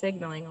is she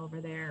signaling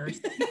over there?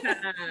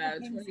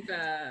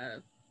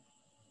 25.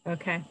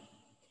 Okay.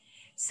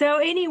 So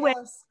anyway,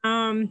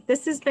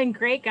 this has been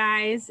great,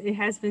 guys. It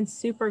has been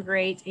super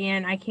great,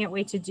 and I can't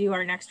wait to do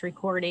our next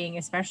recording,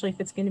 especially if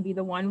it's going to be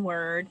the one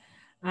word.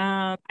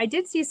 I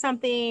did see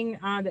something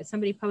that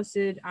somebody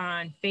posted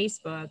on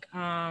Facebook.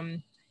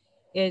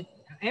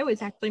 It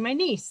was actually my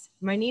niece.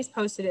 My niece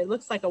posted it. It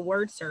looks like a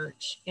word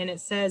search, and it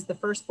says the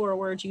first 4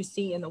 words you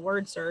see in the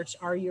word search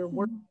are your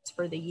words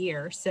for the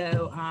year.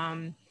 So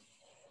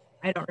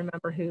I don't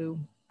remember who.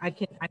 I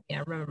can't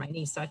remember my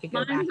niece, so I could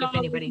go back if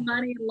anybody.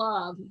 Money,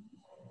 love.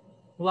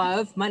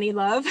 Money,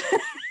 love.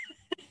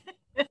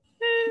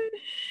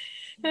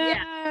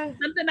 Yeah,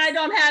 something I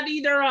don't have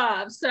either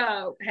of.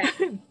 So,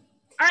 hey.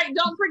 All right,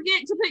 don't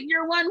forget to put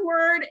your one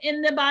word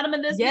in the bottom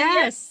of this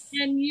video.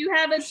 And you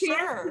have a chance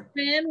to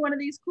win one of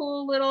these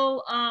cool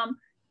little,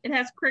 it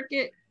has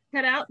Cricut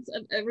cutouts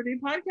of Overdue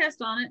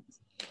Podcast on it,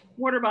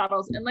 water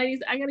bottles. And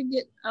ladies, I got to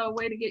get a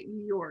way to get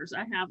you yours.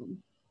 I have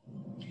them.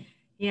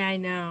 Yeah, I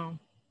know.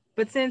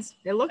 But since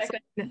it looks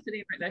like none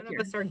of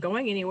us are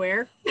going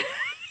anywhere.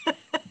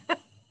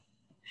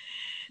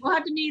 We'll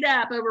have to meet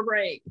up over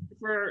break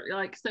for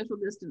like social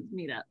distance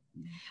meetup.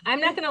 I'm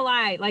not going to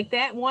lie. Like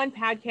that one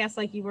podcast,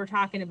 like you were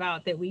talking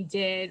about that we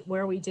did,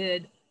 where we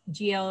did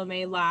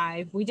GLMA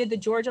live, we did the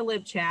Georgia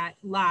Lib Chat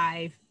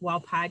live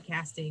while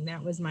podcasting.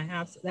 That was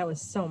that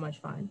was so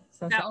much fun.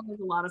 One was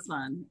a lot of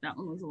fun. That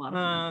one was a lot of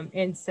fun.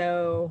 And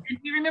so.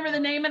 And do you remember the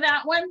name of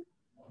that one?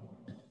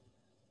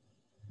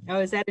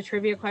 Oh, is that a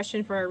trivia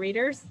question for our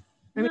readers?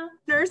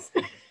 Listeners?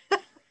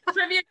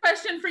 Trivia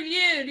question for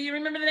you. Do you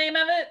remember the name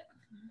of it?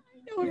 I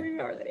don't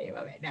remember the name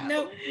of it.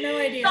 No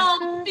idea.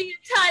 Don't be a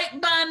tight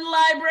bun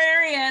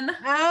librarian.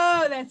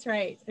 Oh, that's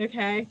right.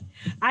 Okay.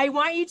 I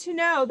want you to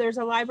know there's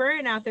a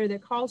librarian out there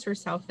that calls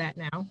herself that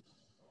now.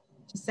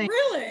 Just saying.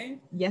 Really?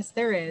 Yes,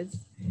 there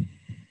is.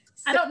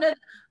 I don't know.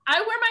 I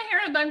wear my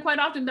hair in a bun quite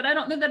often, but I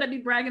don't know that I'd be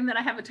bragging that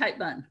I have a tight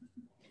bun.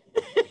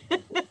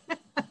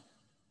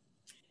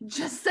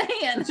 Just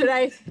saying. Should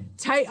I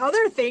tie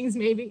other things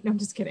maybe? No, I'm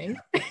just kidding.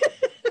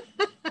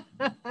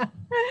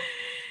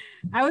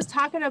 I was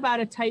talking about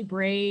a tight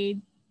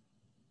braid.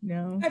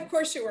 No. Of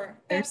course you were.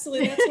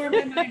 Absolutely. That's where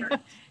my mind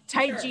went.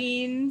 Tight Sure.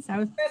 jeans.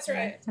 That's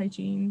right. Tight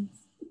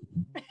jeans.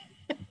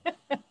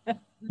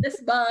 This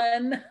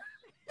bun.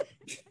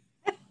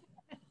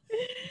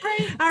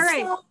 All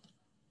right. So,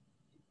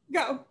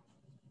 go.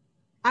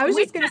 I was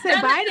just going to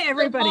say bye to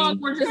everybody.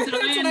 We're just That's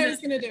what I was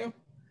going to do.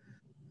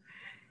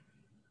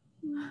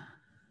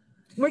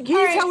 Can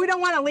you tell we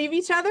don't want to leave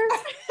each other?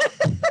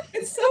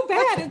 It's so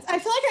bad. I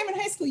feel like I'm in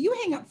high school. You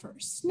hang up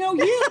first. No,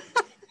 you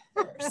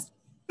first.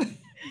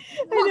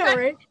 I know,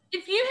 right?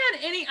 If you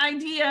had any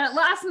idea,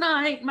 last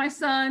night, my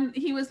son,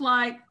 he was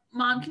like,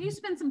 Mom, can you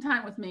spend some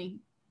time with me?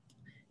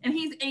 And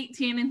he's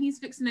 18 and he's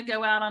fixing to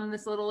go out on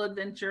this little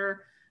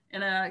adventure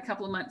in a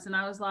couple of months. And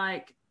I was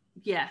like,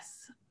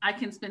 yes, I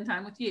can spend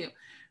time with you.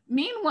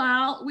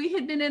 Meanwhile, we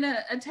had been in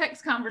a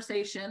text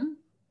conversation.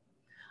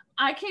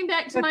 I came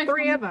back to the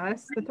three of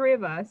us. The three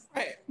of us.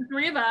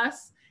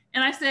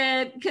 And I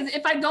said, because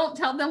if I don't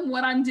tell them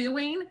what I'm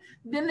doing,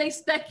 then they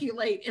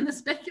speculate. And the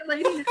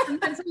speculating is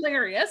sometimes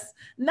hilarious.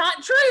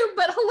 Not true,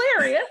 but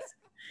hilarious.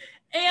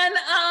 And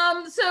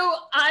so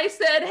I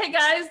said, hey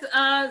guys,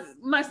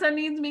 my son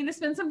needs me to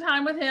spend some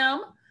time with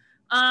him.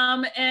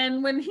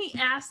 And when he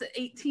asked at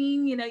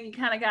 18, you know, you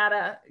kind of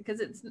gotta,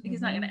 because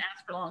he's not gonna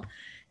ask for long.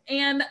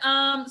 And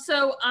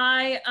so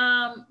I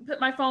put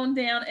my phone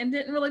down and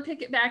didn't really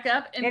pick it back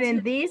up. And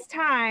in these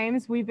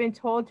times, we've been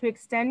told to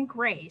extend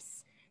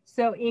grace.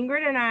 So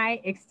Ingrid and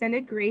I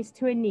extended grace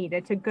to Anita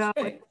to go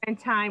and spend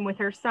time with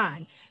her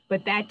son.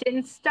 But that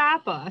didn't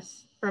stop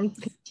us from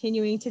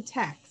continuing to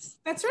text.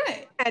 That's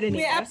right.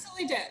 We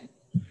absolutely did.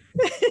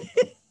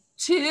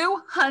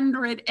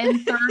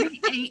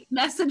 238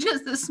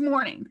 messages this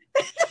morning.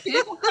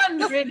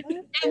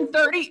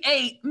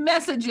 238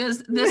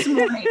 messages this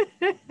morning.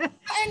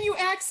 And you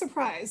act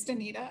surprised,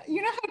 Anita.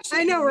 You know how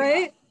I know,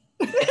 right?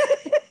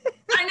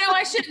 I know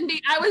I shouldn't be.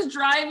 I was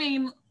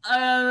driving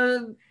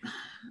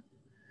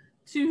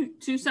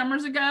two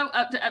summers ago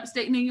up to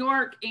upstate New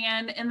York,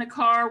 and in the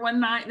car one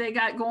night they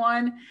got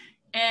going,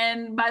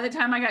 and by the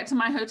time I got to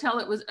my hotel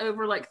it was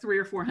over like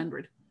 300 or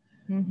 400.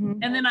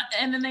 And then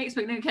they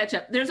expect me to catch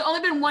up. There's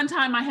only been one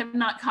time I have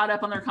not caught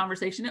up on their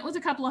conversation. It was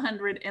a couple of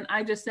hundred, and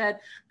I just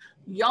said,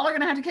 y'all are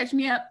gonna have to catch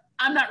me up.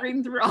 I'm not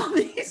reading through all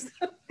these.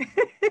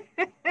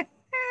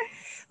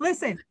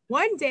 Listen,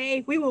 one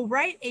day we will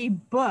write a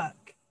book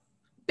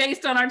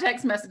based on our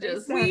text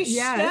messages. We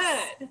should.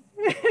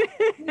 We should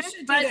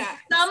do that.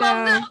 Some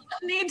of them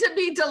need to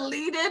be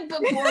deleted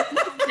before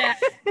that.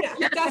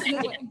 Yeah,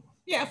 definitely.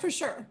 Yeah, for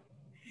sure.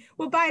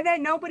 Well, by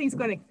then, nobody's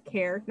going to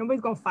care.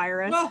 Nobody's going to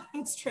fire us. Well,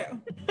 that's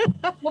true.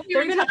 We'll be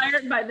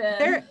retired by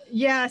then.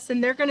 Yes,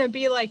 and they're going to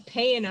be like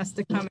paying us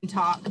to come and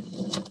talk.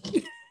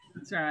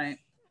 That's right.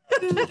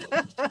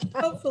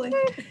 Hopefully.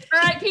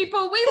 All right,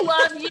 people, we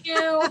love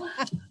you.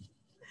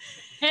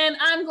 And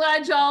I'm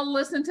glad y'all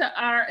listened to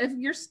if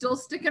you're still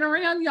sticking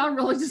around, y'all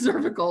really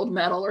deserve a gold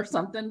medal or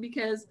something,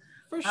 because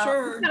for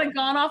sure we've kind of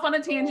gone off on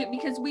a tangent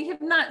because we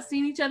have not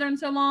seen each other in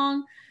so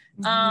long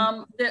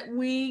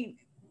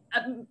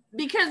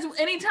because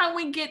anytime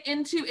we get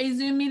into a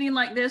Zoom meeting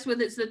like this,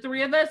 with it's the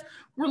three of us,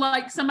 we're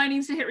like, somebody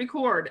needs to hit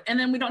record, and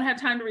then we don't have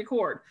time to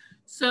record.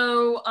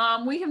 So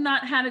we have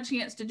not had a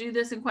chance to do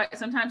this in quite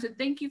some time. So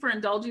thank you for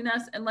indulging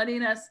us and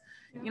letting us,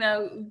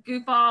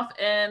 goof off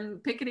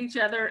and pick at each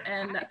other.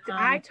 And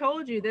I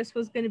told you this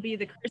was going to be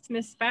the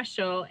Christmas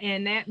special,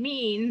 and that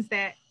means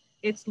that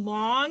it's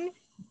long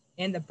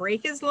and the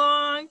break is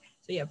long.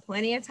 So you have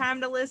plenty of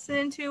time to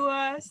listen to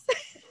us.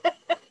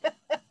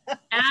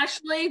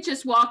 Ashley,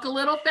 just walk a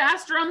little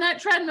faster on that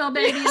treadmill,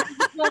 baby.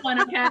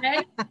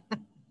 Okay?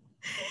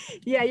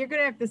 Yeah, you're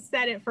going to have to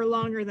set it for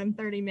longer than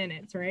 30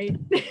 minutes, right?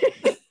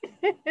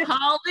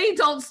 Holly,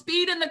 don't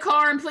speed in the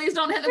car, and please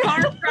don't hit the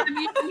car in front of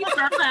you when you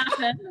start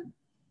laughing.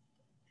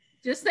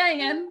 Just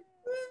saying.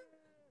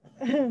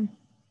 All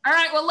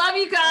right, well, love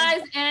you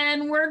guys,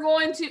 and we're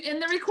going to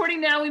end the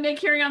recording now. We may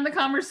carry on the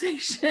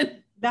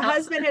conversation. The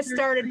husband has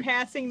started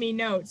passing me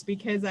notes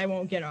because I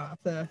won't get off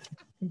the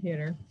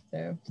computer.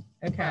 So,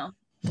 okay.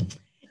 Well,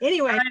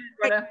 anyway,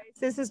 right,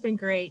 this has been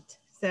great.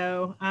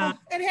 So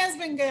it has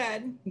been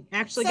good.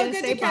 Actually going to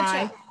say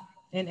bye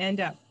and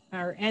end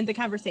the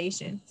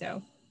conversation.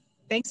 So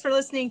thanks for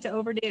listening to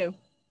Overdue.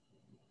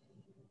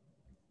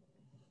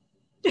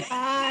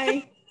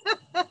 Bye.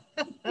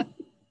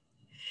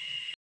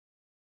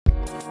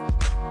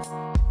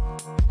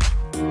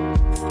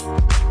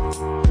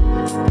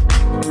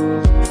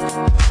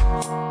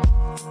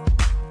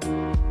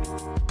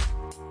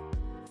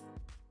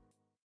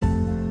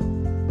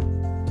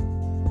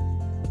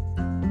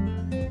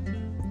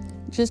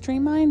 Just a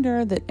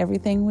reminder that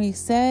everything we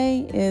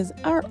say is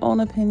our own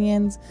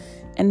opinions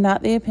and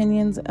not the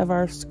opinions of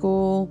our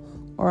school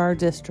or our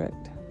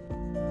district.